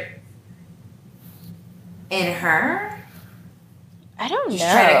spirit in her? I don't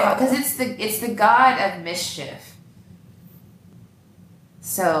know. Because it's the god of mischief.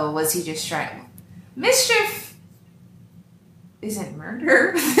 So was he just trying? Mischief isn't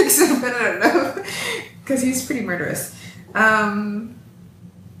murder, so, but I don't know, because he's pretty murderous. What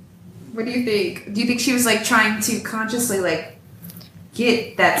do you think? Do you think she was like trying to consciously like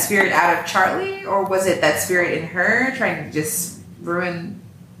get that spirit out of Charlie, or was it that spirit in her trying to just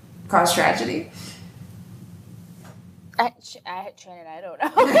cause tragedy? Shannon, I don't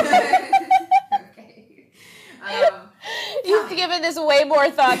know. Okay. You've given this way more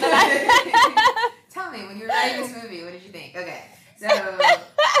thought than I. Tell me, when you were writing this movie, what did you think? Okay, so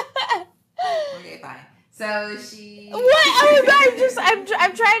okay, fine. So she. What? Oh God!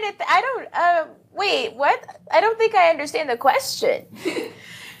 I'm trying to. I don't. Wait. What? I don't think I understand the question.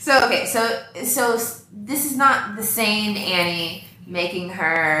 So this is not the same Annie making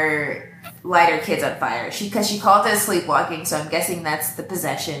her light her kids on fire. Because she called it sleepwalking, so I'm guessing that's the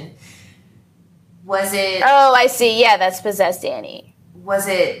possession. Was it... Oh, I see. Yeah, that's possessed Annie. Was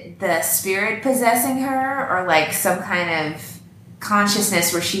it the spirit possessing her, or like some kind of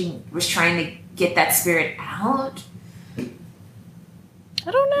consciousness where she was trying to get that spirit out? I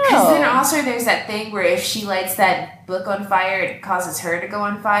don't know. Because then also there's that thing where if she lights that book on fire, it causes her to go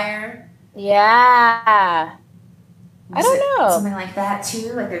on fire. Yeah. I don't know. Something like that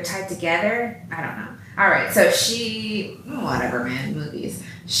too? Like they're tied together? I don't know. Alright, so whatever, man, movies.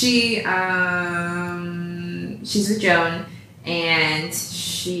 She's with Joan, and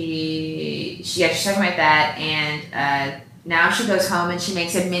she's talking about that, and now she goes home and she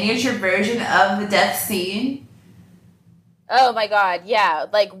makes a miniature version of the death scene. Oh my God, yeah.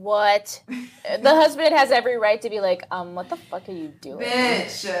 Like, what? The husband has every right to be like, what the fuck are you doing?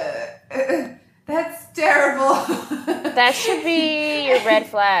 Bitch, that's terrible. That should be your red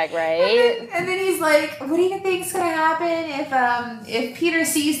flag, right? And then he's like, what do you think's gonna happen if Peter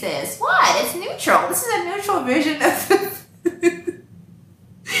sees this? What? It's neutral. This is a neutral vision of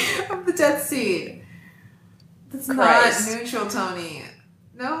of the death scene. That's not neutral, Tony.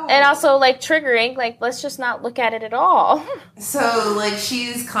 No. And also, like, triggering, like, let's just not look at it at all. So, like,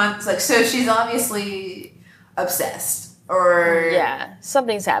 she's obviously obsessed. Or... Yeah,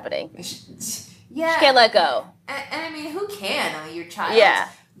 something's happening. Yeah. She can't let go. And I mean, who can? I mean, your child. Yeah.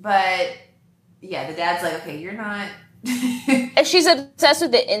 But, yeah, the dad's like, okay, you're not... And she's obsessed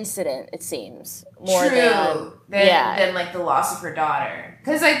with the incident, it seems. More than, like, the loss of her daughter.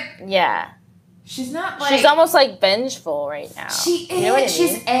 Because, like... Yeah. She's not like... She's almost like vengeful right now. She is. You know what I mean?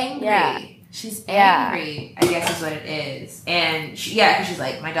 She's angry. Yeah. She's angry, I guess is what it is. And, because she's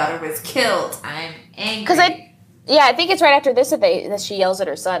like, my daughter was killed. I'm angry. Because I think it's right after this that she yells at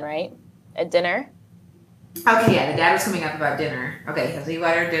her son, right? At dinner. Okay, yeah. The dad was coming up about dinner. Okay, so you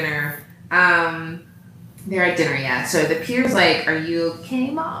got her dinner. They're at dinner, yeah. So the Peter's like, are you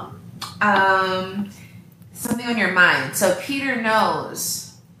okay, Mom? something on your mind. So Peter knows.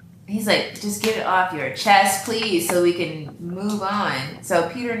 He's like, just get it off your chest, please, so we can move on. So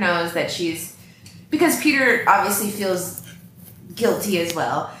Peter knows that because Peter obviously feels guilty as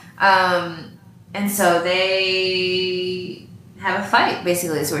well. And so they have a fight,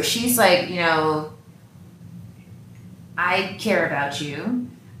 basically. It's where she's like, I care about you.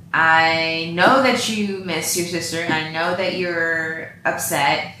 I know that you miss your sister. I know that you're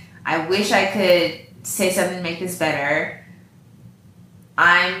upset. I wish I could say something to make this better.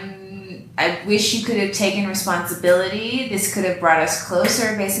 I wish you could have taken responsibility. This could have brought us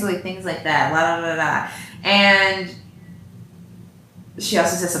closer. Basically, things like that. La la la la. And she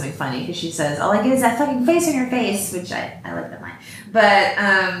also says something funny because she says, "All I get is that fucking face on your face," which I like that line. But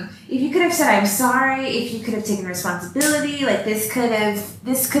if you could have said, "I'm sorry," if you could have taken responsibility, like this could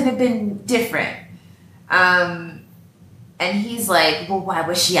have been different. And he's like, "Well, why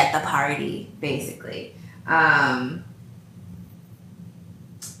was she at the party?" Basically.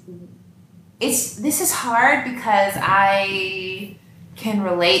 This is hard because I can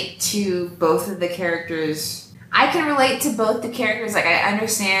relate to both of the characters. I can relate to both the characters. Like, I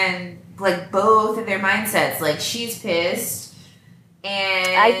understand, like, both of their mindsets. Like, she's pissed,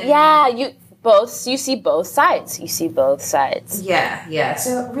 and you see both sides. You see both sides. Yeah.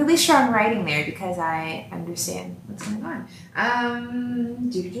 So really strong writing there because I understand what's going on.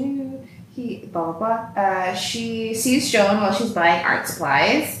 Blah blah blah. She sees Joan while she's buying art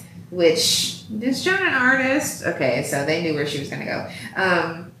supplies. Which, is Joan an artist? Okay, so they knew where she was going to go.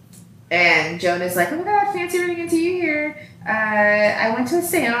 And Joan is like, "Oh my god, fancy running into you here. I went to a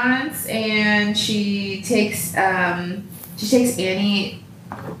seance," and she takes Annie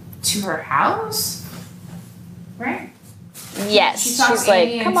to her house, right? Yes, she's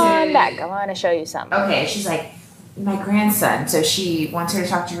like, "Come on back, I want to show you something." Okay, she's like, "My grandson." So she wants her to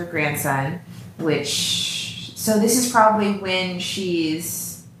talk to her grandson, so this is probably when she's...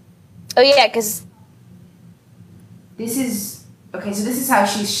 Oh, yeah, because... This is how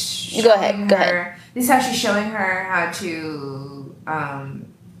she's Go ahead. This is how she's showing her how to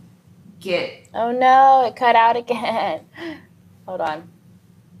get... Oh, no, it cut out again. Hold on.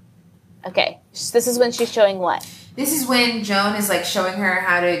 Okay, this is when she's showing what? This is when Joan is, like, showing her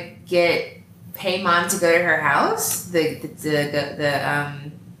how to pay Mom to go to her house, the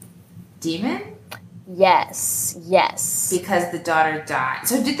demon. Yes. Because the daughter died.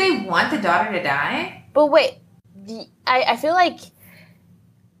 So did they want the daughter to die? But wait, I feel like,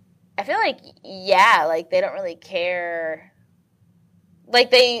 yeah, like, they don't really care. Like,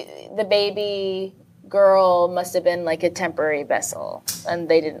 the baby girl must have been, like, a temporary vessel, and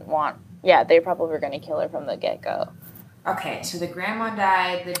they didn't want... Yeah, they probably were going to kill her from the get-go. Okay, so the grandma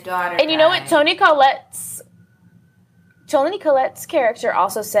died, the daughter And you know what? Toni Collette's character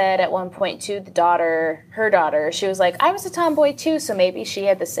also said at one point to her daughter, she was like, "I was a tomboy too," so maybe she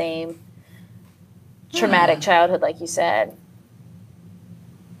had the same traumatic childhood like you said.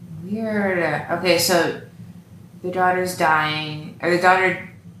 Weird. Okay, so the daughter's dying, or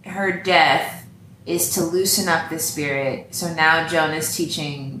her death is to loosen up the spirit. So now Joan is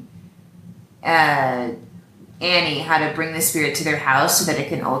teaching Annie how to bring the spirit to their house so that it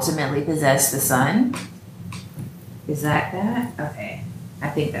can ultimately possess the son. Is that? Okay. I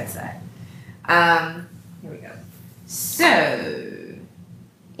think that's that. Here we go. So...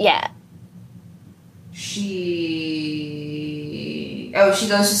 Yeah. She goes to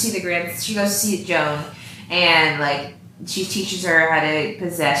see Joan, and, like, she teaches her how to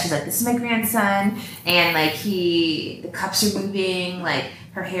possess. She's like, "This is my grandson," and, like, the cups are moving, like,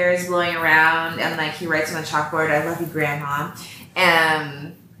 her hair is blowing around, and, like, he writes on the chalkboard, "I love you, Grandma."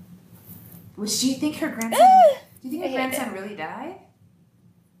 Which, do you think her grandson... Do you think her grandson really died?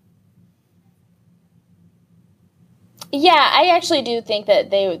 Yeah, I actually do think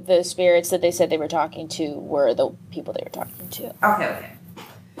that the spirits that they said they were talking to were the people they were talking to. Okay.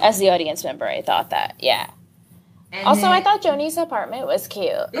 As the audience member, I thought that, yeah. And also, I thought Joni's apartment was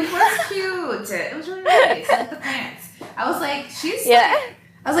cute. It was cute. It was really nice. I like the plants. I was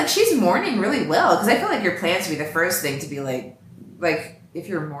like, she's mourning really well, because I feel like your plants would be the first thing to be like if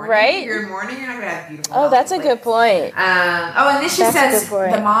you're mourning, right? You're mourning, you're not gonna have beautiful. Oh, that's a good point. And then she says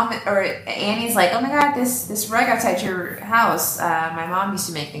the mom or Annie's like, "Oh my god, this rug outside your house. My mom used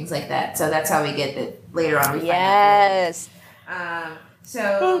to make things like that." So that's how we get that later on. We find yes.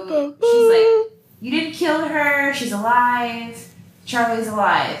 So she's like, "You didn't kill her. She's alive. Charlie's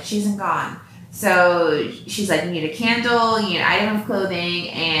alive. She isn't gone." So she's like, "You need a candle, you need an item of clothing,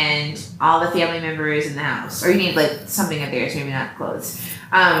 and all the family members in the house. Or you need, like, something of theirs, maybe not clothes."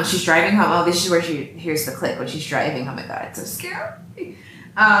 She's driving home. Oh, this is where she hears the click when she's driving. Oh my god, it's so scary.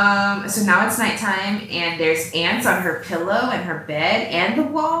 So now it's nighttime, and there's ants on her pillow and her bed and the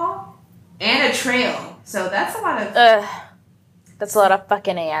wall and a trail. So that's a lot of... That's a lot of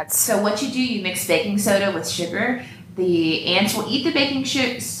fucking ants. So what you do, you mix baking soda with sugar. The ants will eat the baking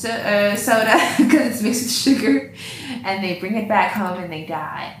soda because it's mixed with sugar, and they bring it back home and they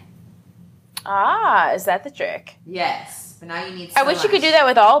die. Ah, is that the trick? Yes, but now you need... I wish you could do that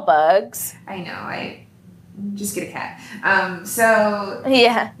with all bugs. I know, just get a cat. So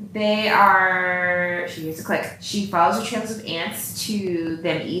yeah, they are... She hears a click. She follows the trails of ants to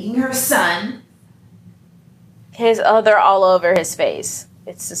them eating her son. They're all over his face.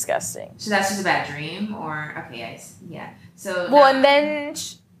 It's disgusting. So that's just a bad dream, or okay, yeah. So and then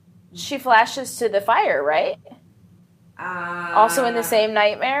she flashes to the fire, right? Also in the same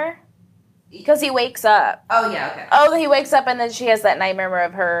nightmare, because he wakes up. Oh yeah, okay. Oh, he wakes up, and then she has that nightmare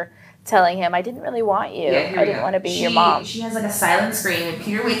of her telling him, "I didn't really want you. Yeah, I didn't want to be your mom." She has like a silent scream, and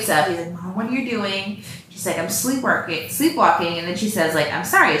Peter wakes up. He's like, "Mom, what are you doing?" She's like, "I'm sleepwalking," and then she says, like, "I'm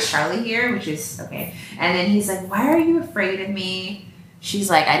sorry, is Charlie here?" Which is okay. And then he's like, "Why are you afraid of me?"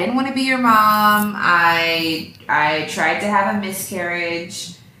 She's like, "I didn't want to be your mom. I tried to have a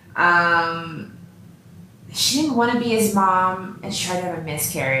miscarriage." She didn't want to be his mom, and she tried to have a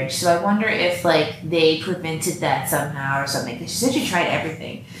miscarriage. So I wonder if like they prevented that somehow or something. Because she said she tried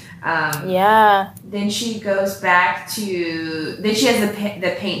everything. Yeah. Then she goes back to. Then she has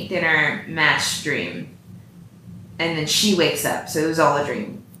the paint thinner match dream, and then she wakes up. So it was all a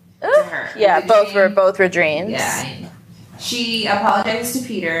dream to her. Yeah, both were dreams. Yeah. She apologizes to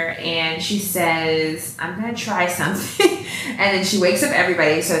Peter, and she says, "I'm gonna try something." And then she wakes up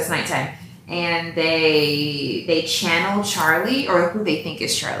everybody, so it's nighttime, and they channel Charlie, or who they think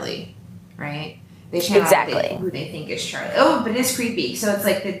is Charlie, right? They channel who they think is Charlie. Oh, but it's creepy. So it's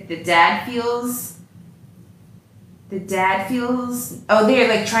like the dad feels. Oh, they're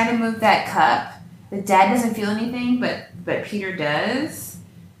like trying to move that cup. The dad doesn't feel anything, but Peter does,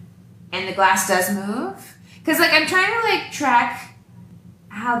 and the glass does move. Because, like, I'm trying to, like, track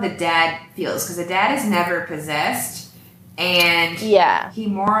how the dad feels. Because the dad is never possessed. And he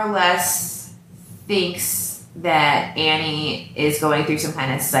more or less thinks that Annie is going through some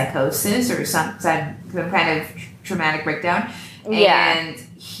kind of psychosis or some kind of traumatic breakdown. Yeah. And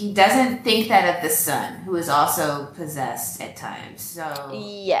he doesn't think that of the son, who is also possessed at times. So,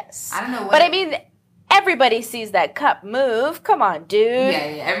 yes. I don't know what... But, I mean... Everybody sees that cup move. Come on, dude.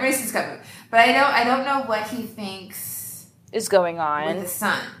 Yeah. Everybody sees the cup move. But I don't know what he thinks is going on with the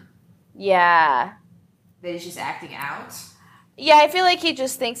son. Yeah. That he's just acting out. Yeah, I feel like he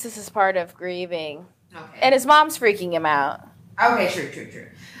just thinks this is part of grieving. Okay. And his mom's freaking him out. Okay, true.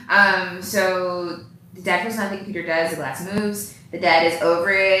 So the dad feels nothing. Peter does. The glass moves. The dad is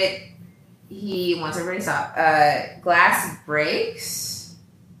over it. He wants everybody to stop. Glass breaks,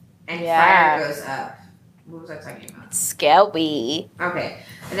 and fire goes up. What was I talking about? Scary. Okay.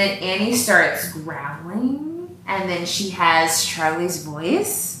 And then Annie starts growling, and then she has Charlie's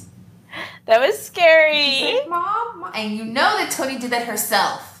voice. That was scary. She's like, Mom. And you know that Tony did that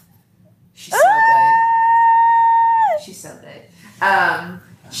herself. She's so good. She's so good.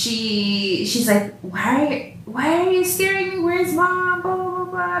 She's like, why are you scaring me? Where's Mom? Blah, blah, blah,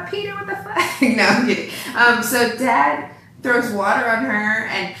 blah. Peter, what the fuck? No, I'm kidding. So Dad throws water on her,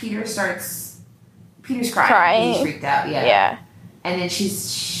 and Peter's crying. He's freaked out. Yeah. And then I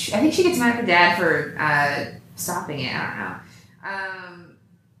think she gets mad at the dad for stopping it. I don't know.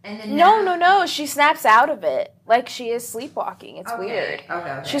 And then no. She snaps out of it like she is sleepwalking. It's weird.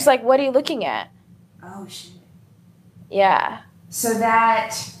 Okay. She's like, "What are you looking at?" Oh shit. Yeah. So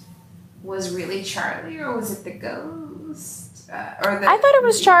that was really Charlie, or was it the ghost? I thought it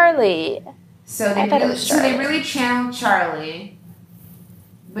was Charlie. So they really channeled Charlie,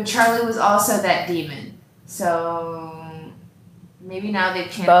 but Charlie was also that demon. So maybe now they've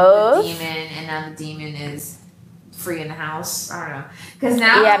channeled the demon, and now the demon is free in the house. I don't know. Because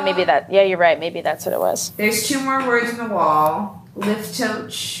now... Yeah, maybe that... Yeah, you're right. Maybe that's what it was. There's 2 more words on the wall.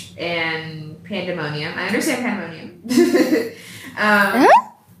 Liftoach and pandemonium. I understand pandemonium.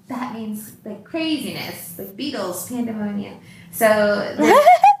 That means, like, craziness. Like Beatles, pandemonium. So,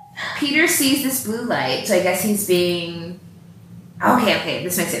 Peter sees this blue light. So I guess he's being... Okay,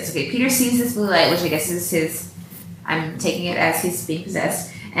 this makes sense. Okay, Peter sees this blue light, which I guess is his... I'm taking it as he's being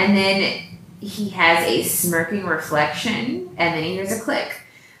possessed. And then he has a smirking reflection, and then he hears a click.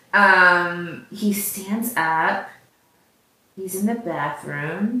 He stands up. He's in the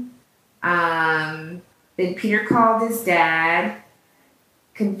bathroom. Then Peter called his dad,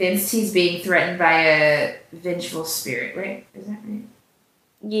 convinced he's being threatened by a vengeful spirit, right? Is that right?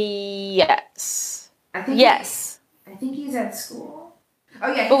 Yes. I think he's at school.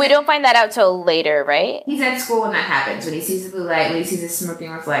 Oh, yeah. But we don't find that out till later, right? He's at school when that happens. When he sees the blue light, when he sees the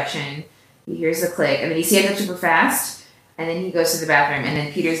smoking reflection, he hears the click, and then he stands up super fast, and then he goes to the bathroom, and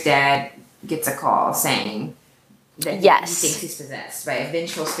then Peter's dad gets a call saying that he thinks he's possessed by a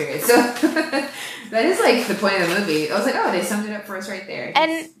vengeful spirit. So that is like the point of the movie. I was like, oh, they summed it up for us right there.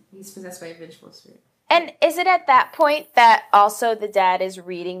 He's possessed by a vengeful spirit. And is it at that point that also the dad is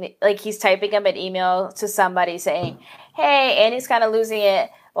reading, like he's typing up an email to somebody saying, hey, Annie's kind of losing it,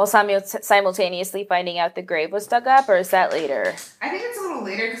 while simultaneously finding out the grave was dug up, or is that later? I think it's a little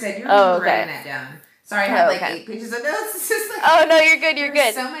later because I do remember writing that down. Sorry, I had like 8 pages of notes. It's just like, oh, no, you're good, you're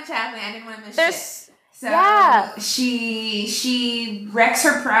good. So much happening, I didn't want to miss shit. So yeah. she wrecks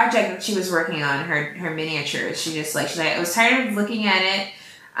her project that she was working on, her miniatures. She's like, I was tired of looking at it.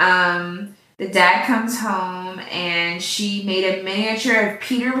 The dad comes home and she made a miniature of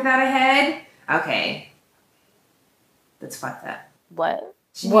Peter without a head. Okay. That's fucked up. What?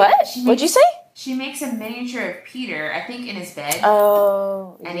 What'd you say? She makes a miniature of Peter, I think in his bed.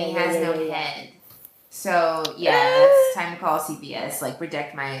 Oh. And he has no head. So, yeah, it's time to call CPS. Like,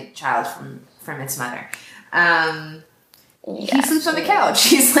 protect my child from its mother. He sleeps on the couch.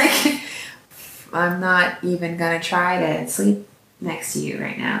 He's like, I'm not even going to try to sleep next to you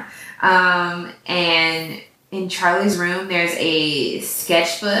right now. And in Charlie's room, there's a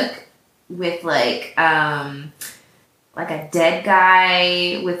sketchbook with like a dead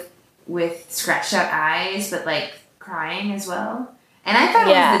guy with scratched out eyes, but like crying as well. And I thought it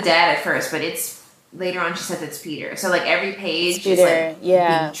was the dad at first, but it's later on she says it's Peter. So like every page is like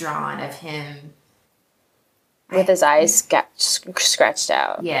being drawn of him with his eyes scratched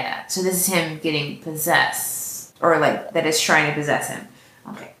out. Yeah. So this is him getting possessed, or like that is trying to possess him.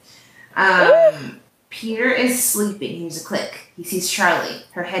 Okay. Peter is sleeping. He hears a click. He sees Charlie.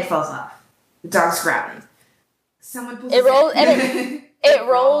 Her head falls off. The dog's growling. Someone pulls it rolls and it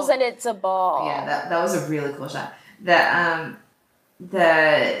rolls and it's a ball. Yeah, that was a really cool shot. The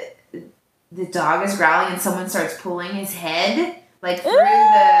dog is growling and someone starts pulling his head like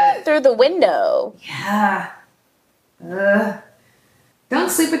through the window. Yeah. Don't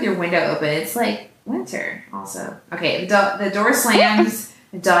sleep with your window open. It's like winter also. Okay, the door slams.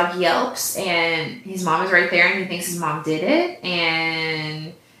 The dog yelps, and his mom is right there, and he thinks his mom did it.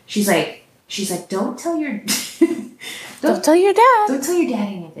 And she's like, don't tell your, don't tell your dad. Don't tell your dad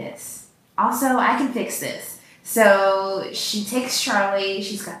any of this. Also, I can fix this. So she takes Charlie.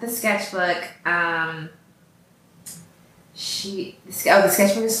 She's got the sketchbook. The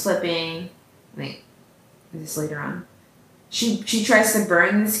sketchbook is flipping. Wait, is this later on? She tries to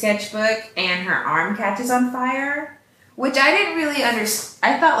burn the sketchbook, and her arm catches on fire. Which I didn't really understand.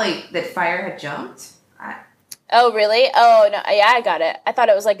 I thought, like, that fire had jumped. Oh, really? Oh, no. Yeah, I got it. I thought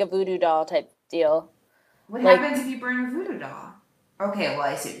it was like a voodoo doll type deal. What happens if you burn a voodoo doll? Okay, well,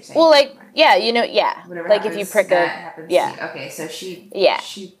 I see what you're saying. Well, like, Whatever like, if you prick Okay, so she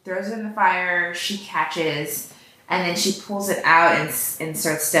throws it in the fire, she catches, and then she pulls it out and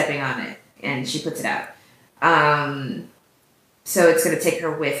starts stepping on it, and she puts it out. So it's going to take her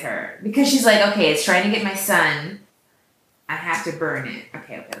with her. Because she's like, okay, it's trying to get my son. I have to burn it.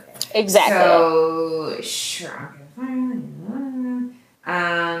 Okay. Exactly. So, sure.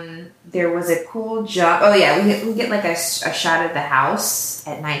 There was a cool jump. Oh, yeah. We get like a shot of the house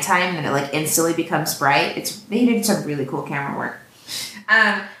at nighttime, and it like instantly becomes bright. They did some really cool camera work.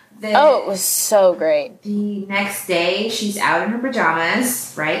 It was so great. The next day, she's out in her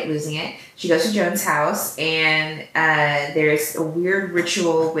pajamas, right? Losing it. She goes to Joan's house, and there's a weird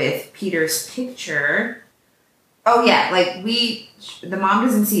ritual with Peter's picture. Oh, yeah, like the mom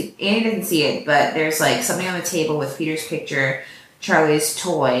doesn't see it, Annie doesn't see it, but there's like something on the table with Peter's picture, Charlie's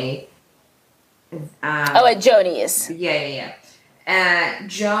toy. At Joni's. Yeah.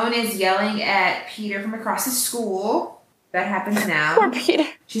 Joan is yelling at Peter from across the school. That happens now. Poor Peter.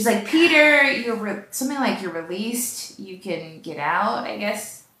 She's like, Peter, something like you're released, you can get out, I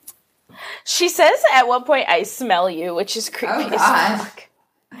guess. She says at one point, I smell you, which is creepy as fuck.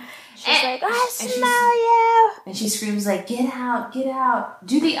 She's like, I smell you. And she screams like, get out, get out.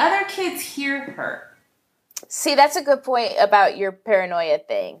 Do the other kids hear her? See, that's a good point about your paranoia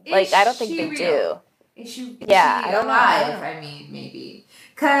thing. Like, I don't think they do. Is she alive? I mean, maybe.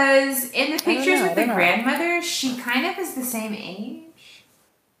 Because in the pictures with the grandmother, she kind of is the same age.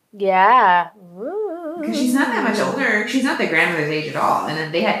 Yeah. Because she's not that much older. She's not the grandmother's age at all. And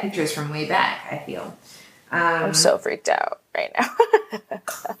then they had pictures from way back, I feel. I'm so freaked out right now.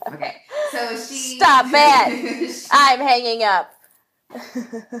 Okay. So she... Stop it! I'm hanging up.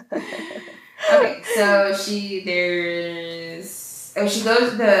 Okay, so there's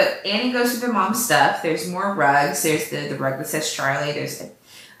Annie goes through the mom's stuff. There's more rugs. There's the rug that says Charlie.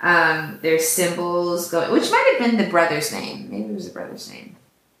 There's symbols going, which might have been the brother's name. Maybe it was the brother's name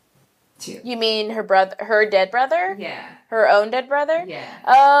too. You mean her dead brother? Yeah. Her own dead brother? Yeah.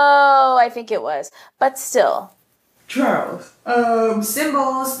 Oh, I think it was. But still. Charles.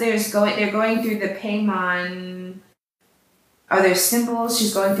 Symbols. They're going through the Paimon. Oh, there's symbols.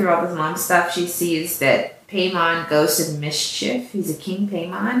 She's going through all this mom stuff. She sees that Paimon, ghost of mischief. He's a king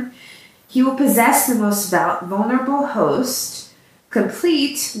Paimon. He will possess the most vulnerable host,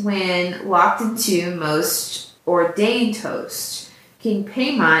 complete when locked into most ordained host. King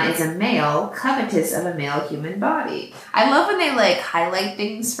Paimon is a male, covetous of a male human body. I love when they, highlight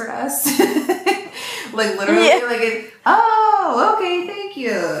things for us. Literally, oh, okay, thank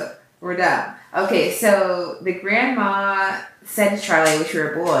you. We're done. Okay, so the grandma said to Charlie, I wish you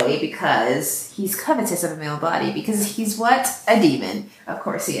were a boy, because he's covetous of a male body, because he's what? A demon. Of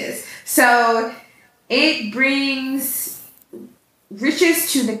course he is. So it brings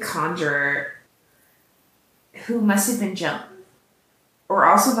riches to the conjurer, who must have been Joan. Or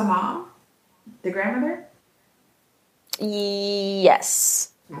also the mom? The grandmother?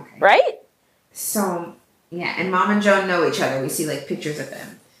 Yes. Okay. Right? So, yeah, and Mom and Joan know each other. We see, pictures of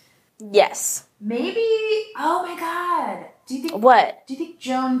them. Yes. Maybe, oh my god. What? Do you think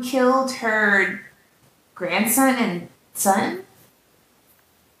Joan killed her grandson and son?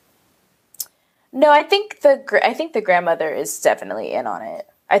 No, I think the grandmother is definitely in on it.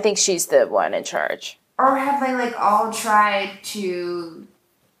 I think she's the one in charge. Or have they, all tried to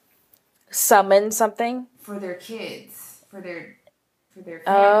summon something for their kids, for their family?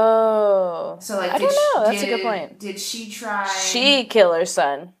 Oh. So, I don't know. That's a good point. Did she try... She kill her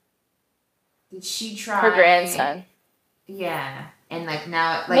son. Did she try... Her grandson. Yeah. And,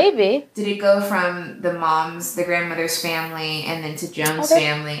 now... maybe. Did it go from the grandmother's family, and then to Joan's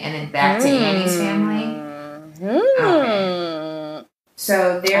family, and then back to Annie's family? Okay.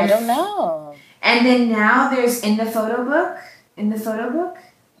 So, there's... I don't know. And then now there's in the photo book, is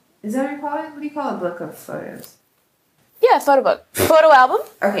that what you call it? What do you call a book of photos? Yeah, photo book. Photo album?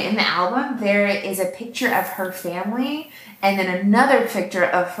 Okay, in the album, there is a picture of her family, and then another picture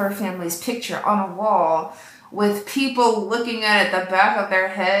of her family's picture on a wall with people looking at it at the back of their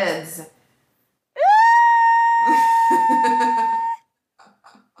heads.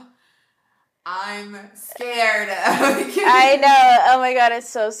 I'm scared. I know. Oh my god, it's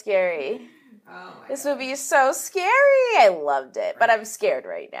so scary. This movie is so scary. I loved it. But I'm scared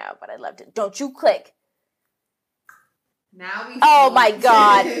right now. But I loved it. Don't you click. Now we oh my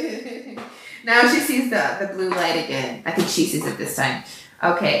god. Now she sees the blue light again. I think she sees it this time.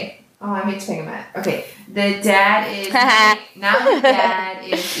 Okay. Oh, I made to mad. Okay. The dad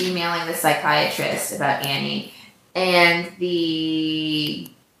is emailing the psychiatrist about Annie. And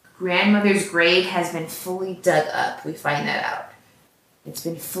the grandmother's grave has been fully dug up. We find that out. It's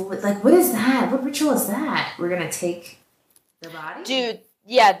been fully... what is that? What ritual is that? We're going to take the body? Dude,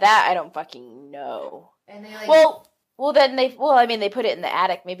 yeah, that I don't fucking know. And they they put it in the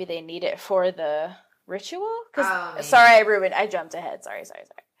attic. Maybe they need it for the ritual? Sorry, I jumped ahead. Sorry.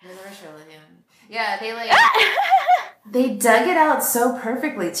 There's a ritual, yeah. Yeah, they dug it out so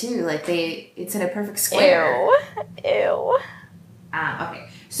perfectly, too. It's in a perfect square. Ew. Okay.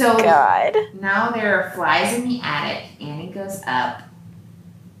 So, God. Now there are flies in the attic. Annie goes up.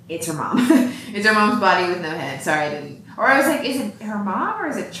 It's her mom. It's her mom's body with no head. Sorry, I didn't. Or I was like, is it her mom or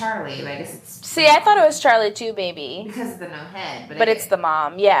is it Charlie? But I guess it's... See, I thought it was Charlie too, baby. Because of the no head. But it's the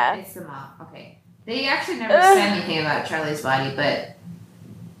mom, yeah. It's the mom, okay. They actually never said anything about Charlie's body, but...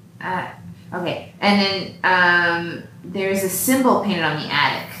 okay. And then there's a symbol painted on the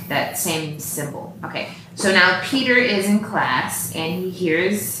attic. That same symbol. Okay. So now Peter is in class, and he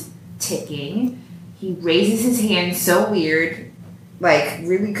hears ticking. He raises his hand so weird...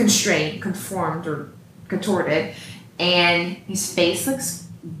 really conformed or contorted, and his face looks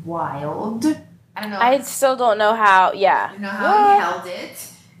wild. I don't know. I still don't know how, yeah. I don't know how he held it.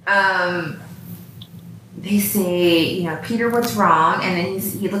 They say, Peter, what's wrong? And then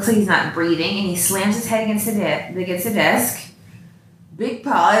he looks like he's not breathing, and he slams his head against the desk. Big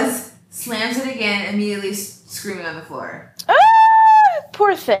pause, slams it again, immediately screaming on the floor.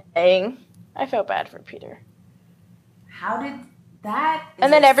 Poor thing. I felt bad for Peter. How did... That is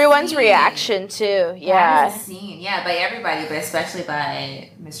and then everyone's reaction too, yeah. That is a scene, yeah, by everybody, but especially by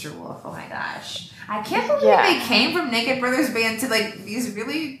Mr. Wolf. Oh my gosh, I can't believe they came from Naked Brothers Band to these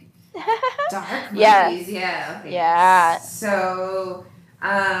really dark movies. Yeah, okay. Yeah. So,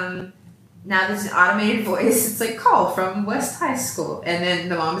 now there's an automated voice. It's call from West High School, and then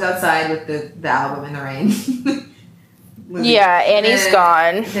the mom's outside with the album in the rain. movie. Yeah, Annie's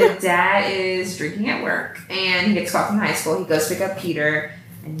gone. The dad is drinking at work, and he gets called from high school. He goes to pick up Peter,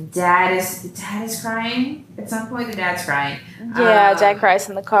 and the dad is crying. At some point, the dad's crying. Yeah, Dad cries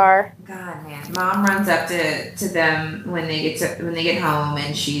in the car. God, man. Mom runs up to them when they get home,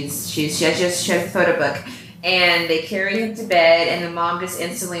 and she has a photo book, and they carry him to bed, and the mom just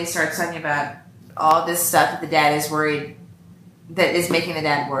instantly starts talking about all this stuff that the dad is worried, that is making the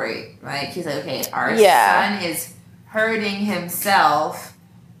dad worried. Like, he's like, okay, our son is hurting himself.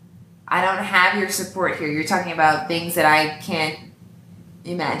 I don't have your support here. You're talking about things that I can't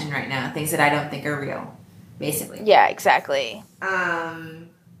imagine right now, things that I don't think are real, basically. Yeah, exactly.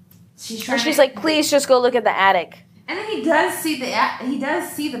 She's like, please just go look at the attic. And then he does see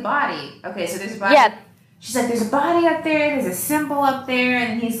the body. Okay, so there's a body. Yeah. She's like, there's a body up there, there's a symbol up there,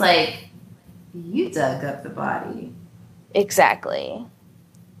 and he's like, you dug up the body. Exactly.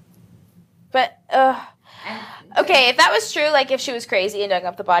 But, okay, if that was true, like, if she was crazy and dug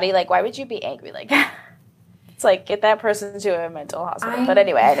up the body, like, why would you be angry like that? It's like, get that person to a mental hospital. But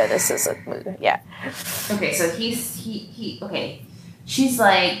anyway, I know this is a movie. Yeah. Okay, so okay. She's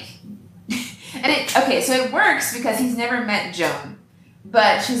like, so it works because he's never met Joan.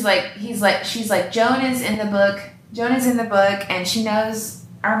 But she's like, Joan is in the book, and she knows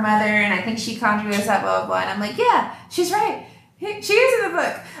our mother, and I think she conjured us up, blah, blah, blah. And I'm like, yeah, she's right. She is in the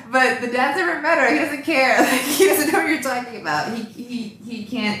book. But the dad's never met her. He doesn't care. Like, he doesn't know what you're talking about.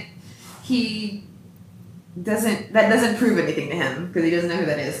 That doesn't prove anything to him because he doesn't know who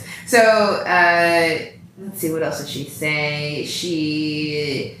that is. So, let's see, what else did she say?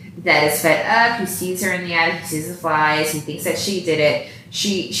 Dad is fed up. He sees her in the attic. He sees the flies. He thinks that she did it.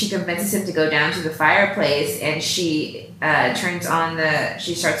 She convinces him to go down to the fireplace, and she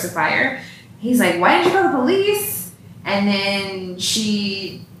starts the fire. He's like, why didn't you call the police? And then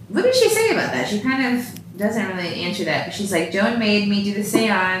what did she say about that? She kind of doesn't really answer that, but she's like, Joan made me do the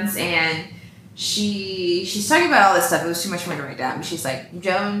seance, and she's talking about all this stuff. It was too much for me to write down. But she's like,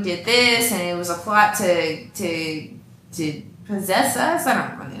 Joan did this, and it was a plot to possess us. I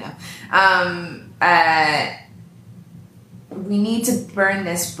don't really know. We need to burn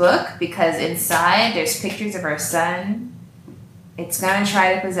this book because inside there's pictures of our son. It's gonna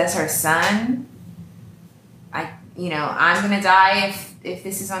try to possess our son. I'm gonna die if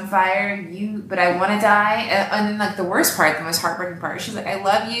this is on fire. But I want to die. And then, like, the worst part, the most heartbreaking part, she's like, I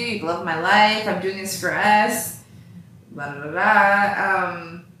love you. You love my life. I'm doing this for us. Blah blah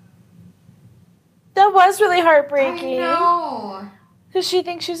blah. That was really heartbreaking. I know. Because she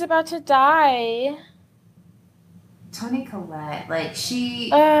thinks she's about to die. Toni Collette, like,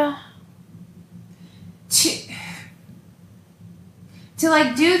 to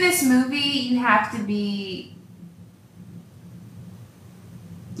like do this movie, you have to be.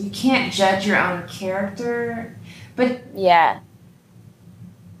 You can't judge your own character, but yeah.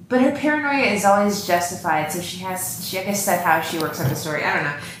 But her paranoia is always justified, so I guess that's how she works out the story. I don't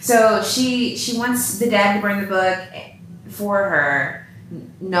know. So she wants the dad to burn the book for her,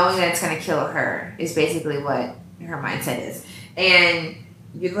 knowing that it's going to kill her, is basically what her mindset is. And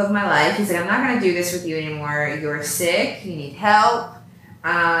you love my life. He's like, I'm not going to do this with you anymore. You're sick. You need help.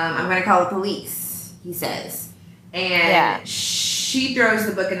 I'm going to call the police, he says. And she throws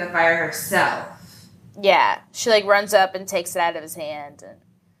the book in the fire herself. Yeah. She, like, runs up and takes it out of his hand.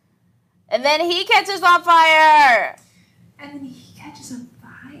 And then he catches on fire!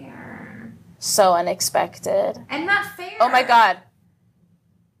 So unexpected. And not fair. Oh my god.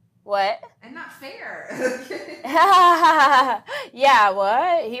 What? And not fair. Yeah,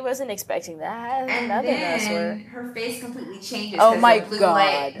 what? He wasn't expecting that. And nothing then her face completely changes. Oh my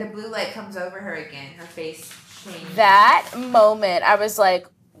god. The blue light comes over her again. Her face changes. That moment, I was like,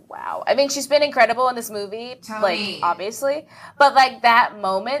 wow. I mean, she's been incredible in this movie, Tony. like, obviously. But, like, that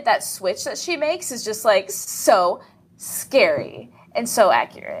moment, that switch that she makes is just, like, so scary and so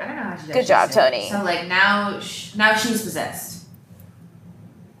accurate. I don't know how she does. Good job, Toni. So, like, now she's possessed.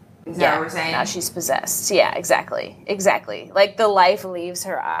 Is that what we're saying? Now she's possessed. Yeah, exactly. Exactly. Like, the life leaves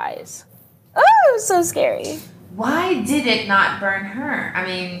her eyes. Oh, so scary. Why did it not burn her? I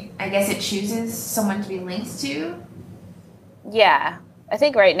mean, I guess it chooses someone to be linked to? Yeah. I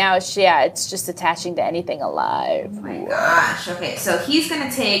think right now it's just attaching to anything alive. Oh my gosh. Okay, so he's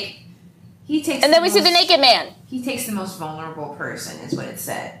gonna take. And then we see the naked man. He takes the most vulnerable person, is what it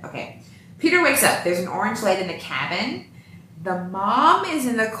said. Okay. Peter wakes up. There's an orange light in the cabin. The mom is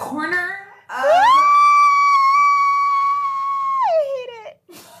in the corner of. I hate it.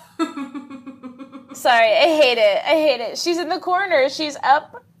 Sorry, I hate it. She's in the corner. She's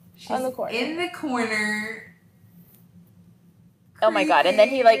up on the corner. In the corner. Oh my god! And then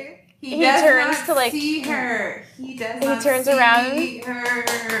he He does turns not to like see her. He does he not turns see around.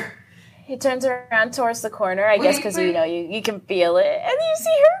 her. He turns around towards the corner, I guess, because wait. You can feel it, and you see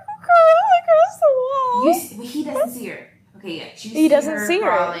her crawl across the wall. He doesn't see her. Okay, yeah, He doesn't see her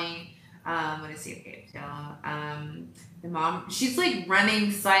crawling. Let me see. Okay, so the mom, she's like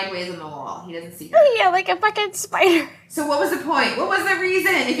running sideways on the wall. He doesn't see her. Yeah, like a fucking spider. So what was the point? What was the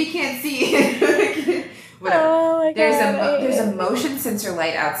reason if he can't see? Whatever. Oh my God, There's a motion sensor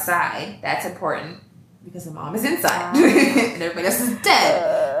light outside. That's important because the mom is inside and everybody else is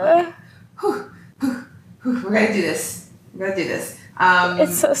dead. We're gonna do this.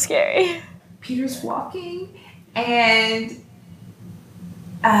 It's so scary. Peter's walking and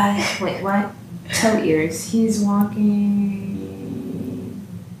wait, what? Toe ears. He's walking.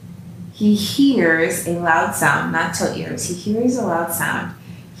 He hears a loud sound, not toe ears. He hears a loud sound.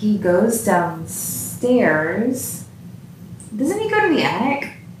 He goes downstairs. Doesn't he go to the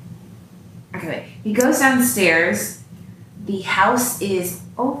attic? Okay, wait. He goes downstairs. The house is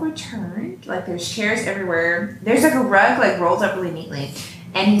overturned. Like there's chairs everywhere. There's like a rug like rolled up really neatly.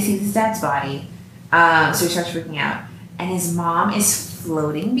 And he sees his dad's body. So he starts freaking out. And his mom is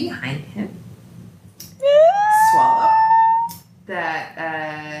floating behind him. Swallow.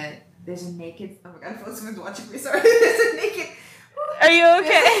 There's a naked. Oh my God! I feel like someone's watching me. Sorry. There's a naked. Are you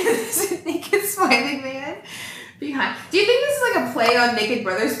okay? There's a naked smiling man behind. Do you think this is like a play on Naked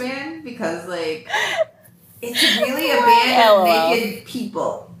Brothers Band? Because like, it's really a band of naked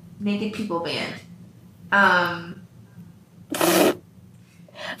people. Naked people band.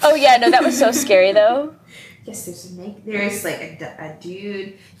 Oh yeah, no, that was so scary though. Yes, there's like a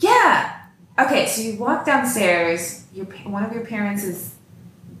dude. Yeah. Okay, so you walk downstairs. One of your parents is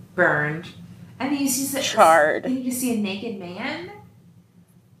burned, and then you see charred. And you just see a naked man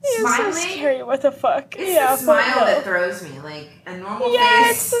smiling. So scary. What the fuck? It's the smile that throws me. Like a normal face. Yeah,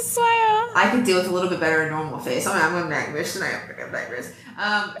 it's the smile. I could deal with a little bit better a normal face. I'm going nightmares tonight. I'm going to nightmares.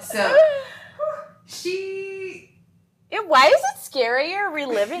 So she. Yeah, why is it scarier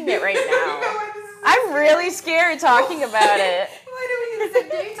reliving it right now? I'm really scared talking about it. Why do we use the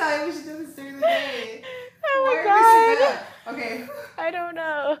daytime? We should do this during the day. Oh my God. Okay. I don't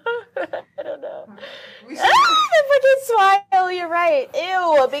know. We should. The fucking smile, you're right.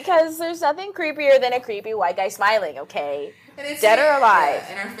 Ew, because there's nothing creepier than a creepy white guy smiling, okay? And it's dead or alive.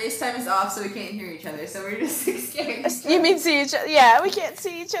 Yeah, and our FaceTime is off so we can't hear each other, so we're just like, scared. You mean see each other? Yeah, we can't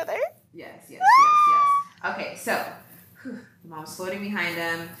see each other. Yes. Okay, so the mom's floating behind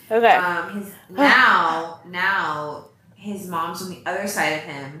him. Okay. Now his mom's on the other side of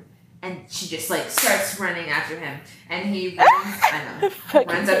him, and she just like starts running after him, and he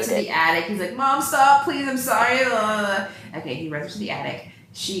runs up to the attic. He's like, "Mom, stop, please! I'm sorry." Okay, he runs up to the attic.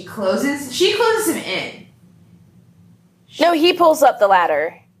 She closes him in. No, he pulls up the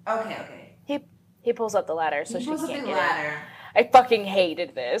ladder. Okay. He pulls up the ladder so she can't get ladder. in. I fucking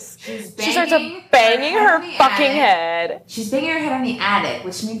hated this. She starts banging her fucking head. She's banging her head on the attic,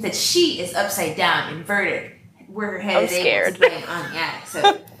 which means that she is upside down, inverted, where her head is able to bang on the attic.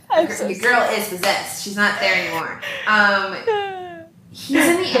 So the girl is possessed. She's not there anymore. He's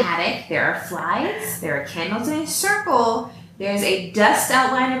in the attic. There are flies. There are candles in a circle. There's a dust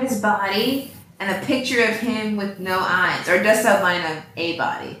outline of his body and a picture of him with no eyes, or a dust outline of a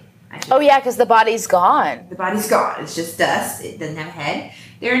body. Oh yeah, because the body's gone. The body's gone. It's just dust. It doesn't have a head.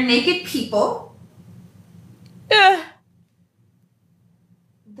 There are naked people.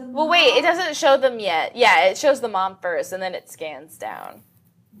 Well, wait, it doesn't show them yet. Yeah, it shows the mom first, and then it scans down.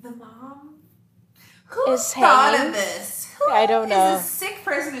 The mom? Who is thought hanging? of this? I don't know. Is a sick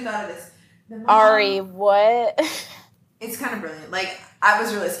person who thought of this? The mom, Ari, what? It's kind of brilliant. Like, I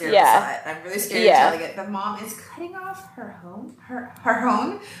was really scared when I saw it. I'm really scared of telling it. The mom is cutting off her own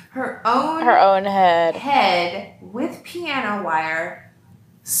head with piano wire,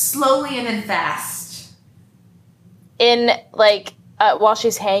 slowly and then fast. In, like, while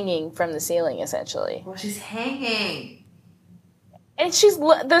she's hanging from the ceiling, essentially. While she's hanging. And I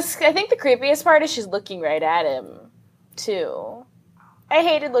think the creepiest part is she's looking right at him, too. I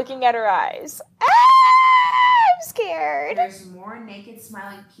hated looking at her eyes. I'm scared. There's more naked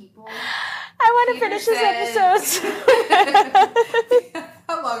smiling people. I want to finish this episode.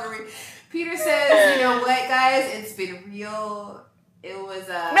 How long are we? Peter says, you know what, guys? It's been real. It was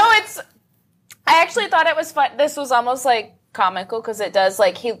No, I actually thought it was fun. This was almost like comical because it does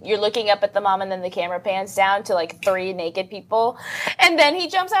like you're looking up at the mom and then the camera pans down to like 3 naked people and then he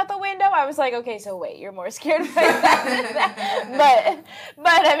jumps out the window. I was like, okay, so wait, you're more scared by that than that.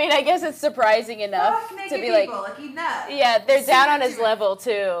 But I mean, I guess it's surprising enough to be like enough. Yeah, they're down on his level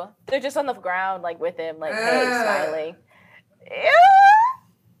too. They're just on the ground like with him, like hey, smiling.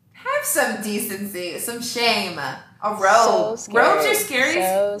 Have some decency, some shame. A So robe. scary. Robes are scary.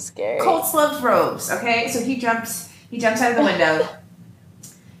 So scary. Colts loves robes. Okay, so he jumps out of the window.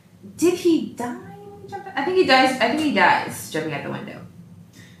 Did he die? I think he dies. I think he dies jumping out the window.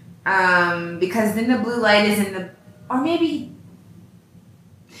 Because then the blue light is in the, or maybe,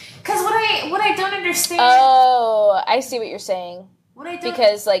 because what I don't understand. Oh, I see what you're saying. What I don't,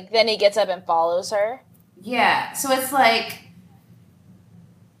 because like then he gets up and follows her. Yeah, so it's like,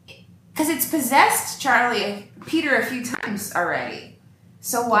 because it's possessed Peter a few times already.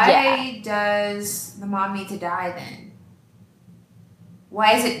 So why does the mom need to die then?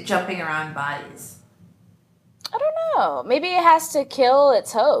 Why is it jumping around bodies? I don't know. Maybe it has to kill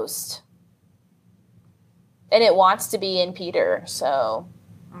its host. And it wants to be in Peter, so.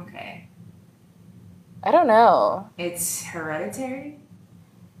 Okay. I don't know. It's hereditary?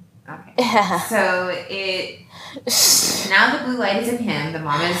 Okay. Yeah. So now the blue light is in him. The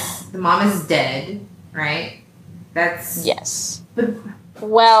mom is dead, right? That's yes. But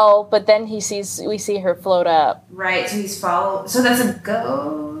but then we see her float up. Right, so that's a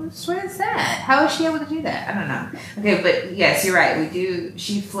ghost? What is that? How is she able to do that? I don't know. Okay, but yes, you're right.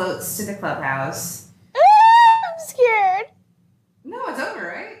 She floats to the clubhouse. I'm scared. No, it's over,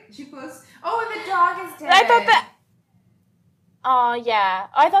 right? She floats. Oh, and the dog is dead. I thought that. Oh, yeah.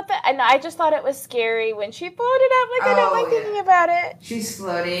 I just thought it was scary when she floated up. Like, I don't like thinking about it. She's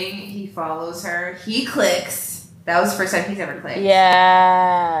floating. He follows her. He clicks. That was the first time he's ever clicked.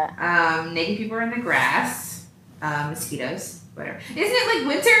 Yeah. Naked people are in the grass. Mosquitoes. Whatever. Isn't it like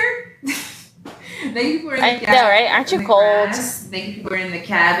winter? Naked people are in the I know, right? Aren't you cold? Grass. Naked people are in the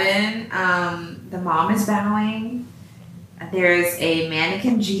cabin. The mom is bowing. There's a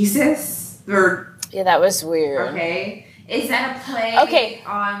mannequin Jesus. Yeah, that was weird. Okay. Is that a play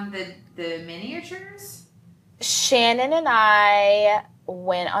on the miniatures? Shannon and I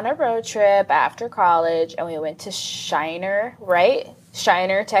went on a road trip after college, and we went to Shiner, right?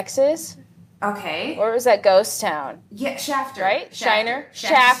 Shiner, Texas. Okay. Or was that Ghost Town? Yeah, Shafter. Right? Shafter.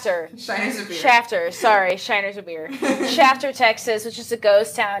 Shafter. Shiner's a beer. Shafter. Sorry, Shiner's a beer. Shafter, Texas, which is a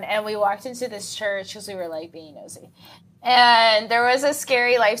ghost town, and we walked into this church because we were like being nosy. And there was a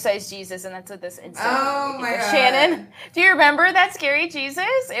scary life-size Jesus, and that's what this incident. Oh my God. Shannon, do you remember that scary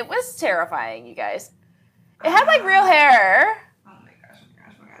Jesus? It was terrifying, you guys. It had like real hair. Oh my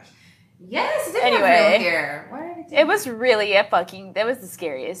gosh. Yes, it did have real hair. Why did it do It was really that was the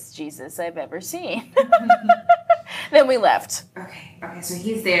scariest Jesus I've ever seen. Then we left. Okay, so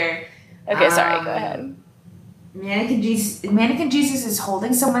he's there. Okay, sorry, go ahead. Mannequin Jesus is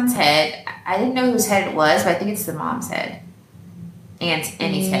holding someone's head. I didn't know whose head it was, but I think it's the mom's head.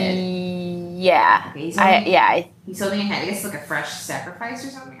 Annie's head. Yeah. Okay, he's holding a head. I guess like a fresh sacrifice or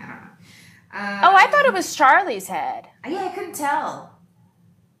something. I don't know. I thought it was Charlie's head. Yeah, I couldn't tell.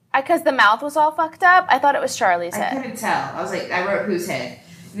 Because the mouth was all fucked up. I thought it was Charlie's head. I couldn't tell. I was like, I wrote whose head.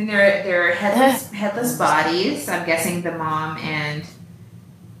 And then there are headless bodies. I'm guessing the mom and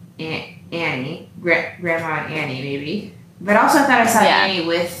Annie, Grandma and Annie, maybe. But also I thought I saw Annie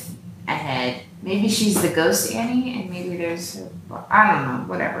with a head. Maybe she's the ghost Annie, and maybe there's I don't know,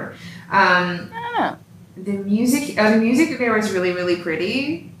 whatever. I don't know. The music there was really, really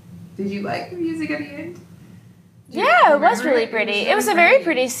pretty. Did you like the music at the end? Yeah, it was really pretty. It was a very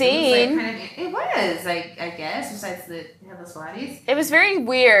pretty scene. It was, I guess, besides the headless bodies. It was very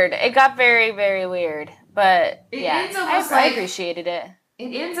weird. It got very, very weird. But I appreciated it.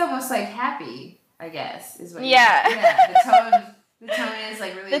 It ends almost like happy, I guess, is what. The tone is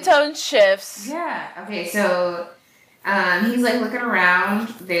like really. The tone shifts. Yeah. Okay. So, he's like looking around.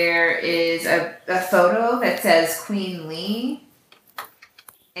 There is a photo that says Queen Lee.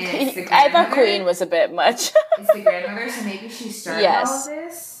 And it's the I thought Queen was a bit much. It's the grandmother, so maybe she started all of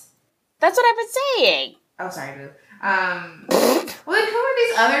this. That's what I've been saying. Oh, sorry, boo. Well, then who are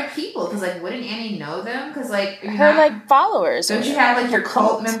these other people? Because, like, wouldn't Annie know them? Because, like, her followers. Don't you have, like, your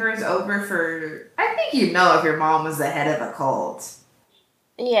cult members over for... I think you'd know if your mom was the head of a cult.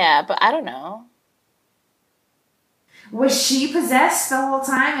 Yeah, but I don't know. Was she possessed the whole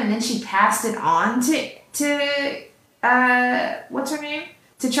time, and then she passed it on to what's her name?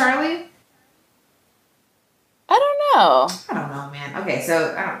 To Charlie? I don't know. I don't know, man. Okay,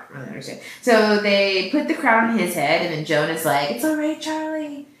 so I don't really understand. So they put the crown on his head, and then Joan is like, "It's all right,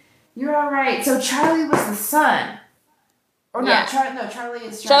 Charlie. You're all right." So Charlie was the son. Or no, Charlie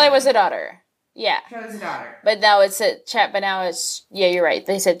is Charlie. Charlie was a daughter. Yeah. Charlie's a daughter. But now it's yeah, you're right.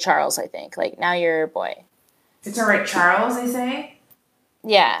 They said Charles, I think. Like, now you're a boy. It's all right, Charles, they say?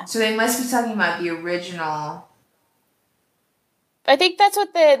 Yeah. So they must be talking about the original... I think that's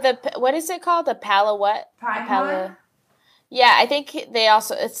what the what is it called? The Pala what? Pala? Yeah, I think they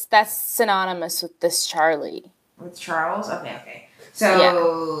also that's synonymous with this Charlie. With Charles? Okay.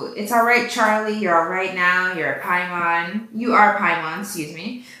 So, It's all right, Charlie. You're all right now. You're a Paimon. You are Paimon, excuse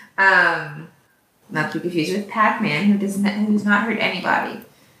me. Not to be confused with Pac-Man, who's not hurt anybody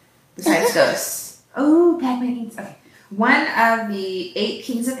besides ghosts. Oh, Pac-Man eats. Okay. One of the 8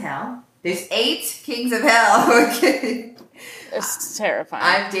 kings of hell. There's 8 kings of hell. Okay. It's terrifying.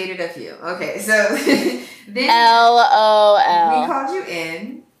 I've dated a few. Okay, so then LOL. we called you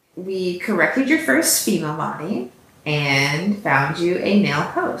in. We corrected your first female body and found you a male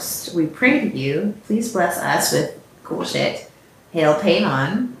host. We prayed to you. Please bless us with cool shit. Hail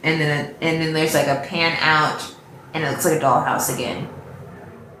Paimon. And then there's like a pan out and it looks like a dollhouse again.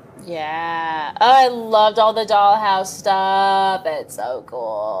 Yeah. Oh, I loved all the dollhouse stuff. It's so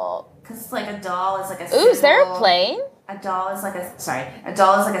cool. Because it's like a doll is like a symbol. Ooh, is there a plane? A doll is like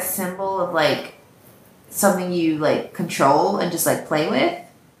a symbol of like something you like control and just like play with.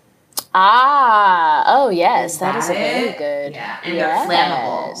 Ah, oh yes, that is a very good. Yeah, and they're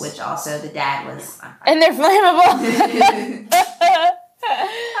flammable, which also the dad was. And they're flammable.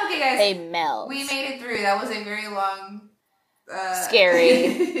 Okay, guys, they melt. We made it through. That was a very long,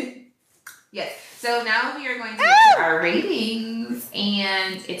 scary. Yes. So now we are going to get to our ratings,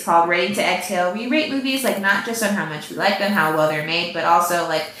 and it's called Rating to Exhale. We rate movies like not just on how much we like them, how well they're made, but also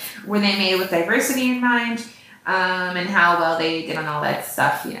like were they made with diversity in mind, and how well they did on all that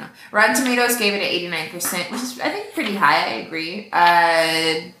stuff. You know, Rotten Tomatoes gave it an 89%, which is I think pretty high. I agree.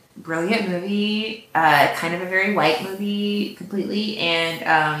 Brilliant movie. Kind of a very white movie, completely,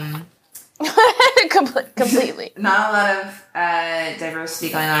 and. Completely. Not a lot of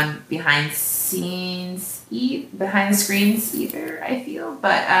diversity going on behind the screens either, I feel.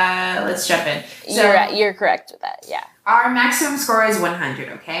 But let's jump in. So, you're correct with that, yeah. Our maximum score is 100,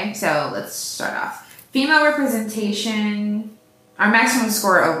 okay? So let's start off. Female representation. Our maximum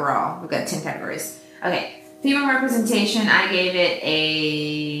score overall. We've got 10 categories. Okay. Female representation, I gave it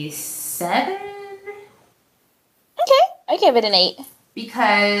a 7. Okay. I gave it an 8.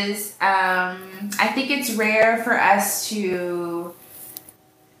 Because I think it's rare for us to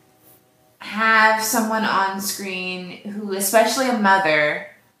have someone on screen who, especially a mother,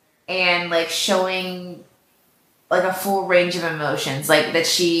 and like showing like a full range of emotions, like that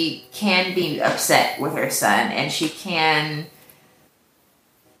she can be upset with her son and she can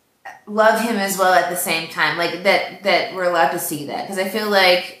love him as well at the same time, like that we're allowed to see that, because I feel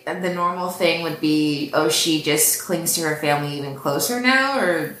like the normal thing would be, oh, she just clings to her family even closer now,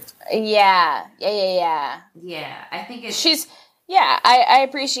 or yeah I think it's I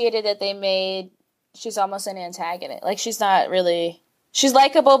appreciated that they made she's almost an antagonist, like she's not really, she's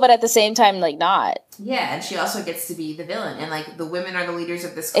likable but at the same time like not, and she also gets to be the villain, and like the women are the leaders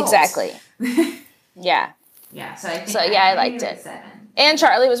of this cult. Exactly. yeah so I think I liked it. 7. And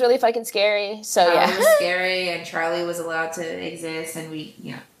Charlie was really fucking scary. So Charlie was scary, and Charlie was allowed to exist, and we,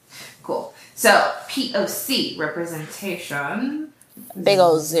 cool. So POC representation, big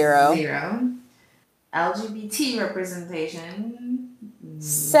old 0. LGBT representation,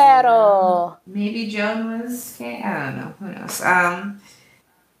 0. Maybe Joan was gay. I don't know. Who knows?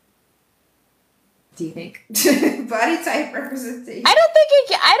 Do you think body type representation? I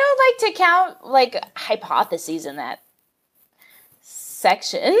don't like to count like hypotheses in that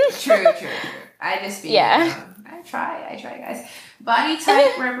section. True. I just I try, guys. Body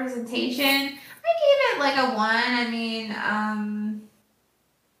type representation, I gave it like a 1. I mean,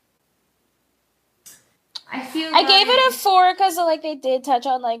 I feel I gave it a 4 because like they did touch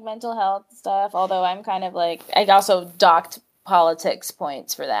on like mental health stuff. Although I'm kind of like, I also docked politics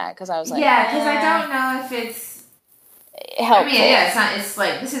points for that because I was like, because I don't know if it's helpful. I mean, it's not. It's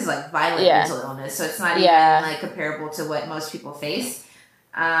like this is like violent mental illness, so it's not even like comparable to what most people face.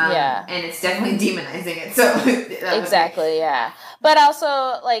 And it's definitely demonizing it. So exactly, But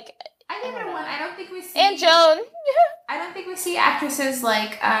also, like, I give it a 1. I don't think we see. And Joan. I don't think we see actresses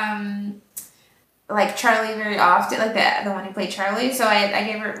like Charlie very often, like the one who played Charlie. So I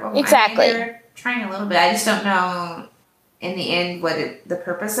gave her exactly. I gave her trying a little bit. I just don't know in the end what the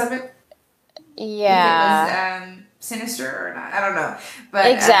purpose of it. Yeah. If it was sinister or not. I don't know. But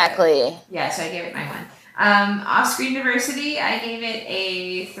exactly. So I gave it my 1. Off-screen diversity, I gave it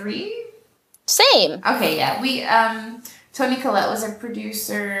a 3. Same. Okay, we Toni Collette was a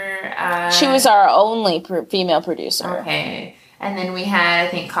producer. She was our only female producer. Okay, and then we had, I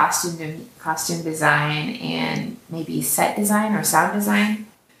think, costume design and maybe set design or sound design.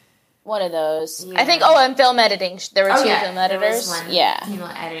 One of those. Yeah. I think. Oh, and film editing. There were 2 film editors. There was one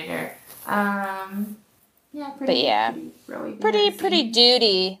female editor. Pretty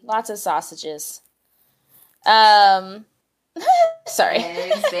duty. Lots of sausages. And Sorry.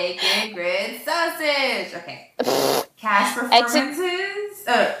 Eggs, bacon, grits, sausage. Okay. Cast performances.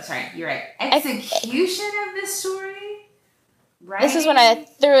 You're right. Execution of this story. Right. This is when I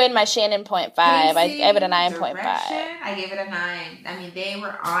threw in my Shannon 0.5. I gave it a 9.5. I gave it a 9. I mean, they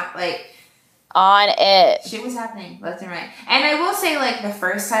were on it. Shit was happening left and right. And I will say, like, the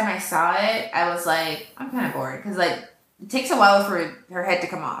first time I saw it, I was like, I'm kind of bored. Because, like, it takes a while for her head to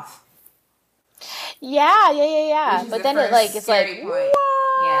come off. Yeah. But then it's like, point. Whoa!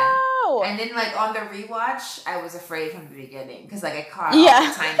 Yeah. And then, like, on the rewatch, I was afraid from the beginning. Because, like, I caught all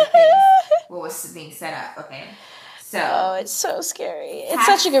the tiny things. What was being set up. Okay. So, it's so scary. It's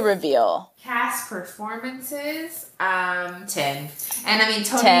such a good reveal. Cast performances, 10. And I mean,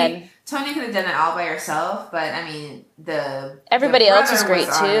 Tony could have done it all by herself, but I mean, everybody else was great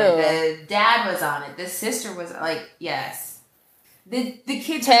too. The dad was on it. The sister was like, yes. The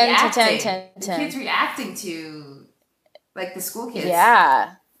kids 10 reacting. to 10. The kids reacting to, like, the school kids.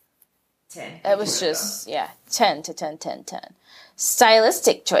 Yeah. 10. It was just 10 to 10.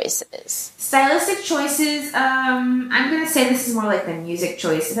 Stylistic choices. I'm gonna say this is more like the music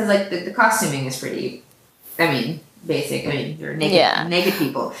choice because, like, the costuming is pretty, basic. They're naked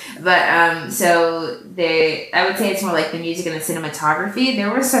people. But so I would say it's more like the music and the cinematography. There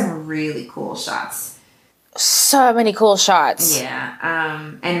were some really cool shots. So many cool shots. Yeah.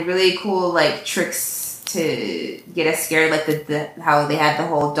 And really cool, like, tricks to get us scared, like the how they had the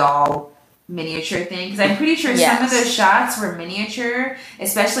whole doll miniature thing, because I'm pretty sure some of those shots were miniature.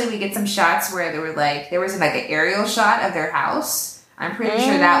 Especially we get some shots where there was like an aerial shot of their house. I'm pretty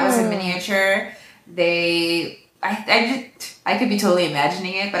sure that was a miniature. I could be totally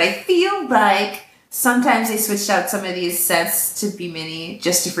imagining it, but I feel like sometimes they switched out some of these sets to be mini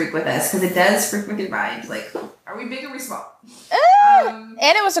just to freak with us, because it does freak with your mind. Like, are we big or we small? And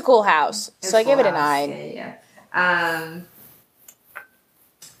it was a cool house, so I gave it a 9. Yeah.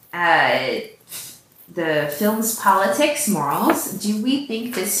 The film's politics, morals. Do we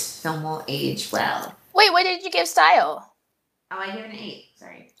think this film will age well? Wait, what did you give style? Oh, I gave it an 8.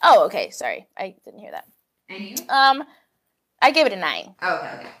 Sorry. Oh, okay. Sorry. I didn't hear that. And you? I gave it a 9.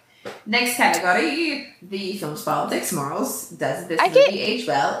 Okay. Next category, the film's politics, morals. Does this movie age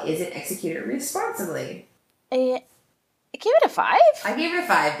well? Is it executed responsibly? I gave it a 5. I gave it a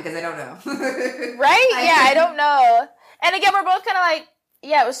 5 because I don't know. Right? I don't know. And again, we're both kind of like,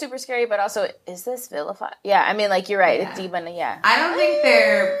 it was super scary, but also, is this vilified? Yeah, I mean, like, you're right. It's demon. Yeah. I don't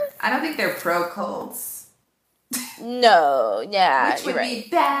think they're pro cults. No. Yeah. Which would be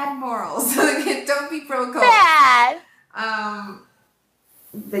bad morals. Don't be pro cults. Bad.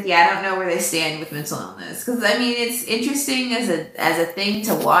 But I don't know where they stand with mental illness, because I mean, it's interesting as a thing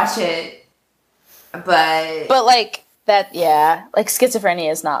to watch it, but like that, like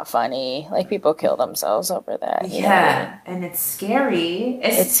schizophrenia is not funny. Like, people kill themselves over that. And it's scary.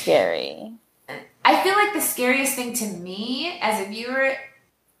 It's scary. I feel like the scariest thing to me as a viewer,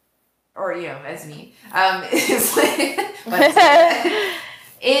 or as me, is like,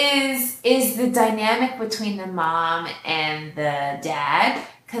 is the dynamic between the mom and the dad.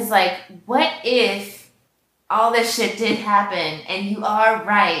 Because, like, what if all this shit did happen and you are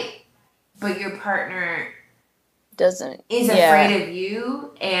right, but your partner is afraid of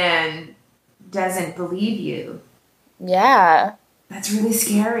you and doesn't believe you? Yeah. That's really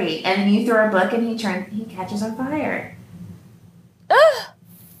scary. And then you throw a book and he catches on fire.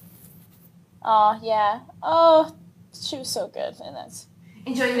 Oh, yeah. Oh, she was so good. And that's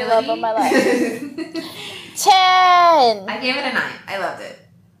enjoyability. The love of my life. 10! I gave it a 9. I loved it.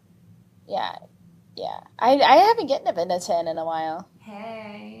 Yeah. I haven't gotten a 10 in a while.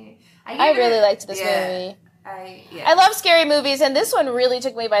 Hey. I really liked this movie. I love scary movies, and this one really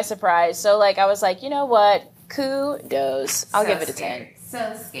took me by surprise. So, like, I was like, you know what? Kudos. I'll give it a 10.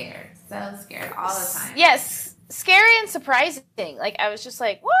 So scared all the time. Yes. Scary and surprising. Like, I was just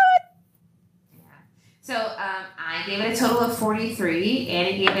like, what? So, I gave it a total of 43,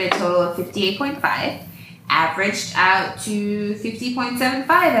 Annie gave it a total of 58.5, averaged out to 50.75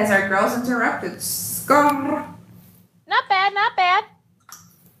 as our girls interrupted. Score. Not bad.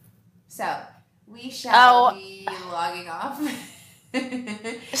 So, we shall be logging off.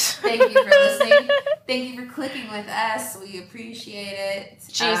 Thank you for listening. Thank you for clicking with us. We appreciate it.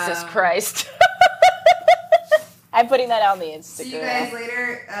 Jesus Christ. I'm putting that on the Instagram. See you guys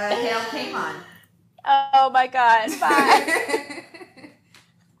later. Hail Paimon. Oh my God. Bye.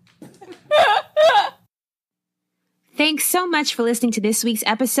 Thanks so much for listening to this week's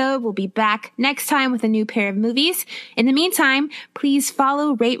episode. We'll be back next time with a new pair of movies. In the meantime, please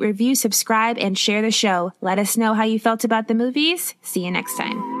follow, rate, review, subscribe, and share the show. Let us know how you felt about the movies. See you next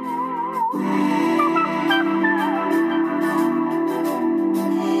time.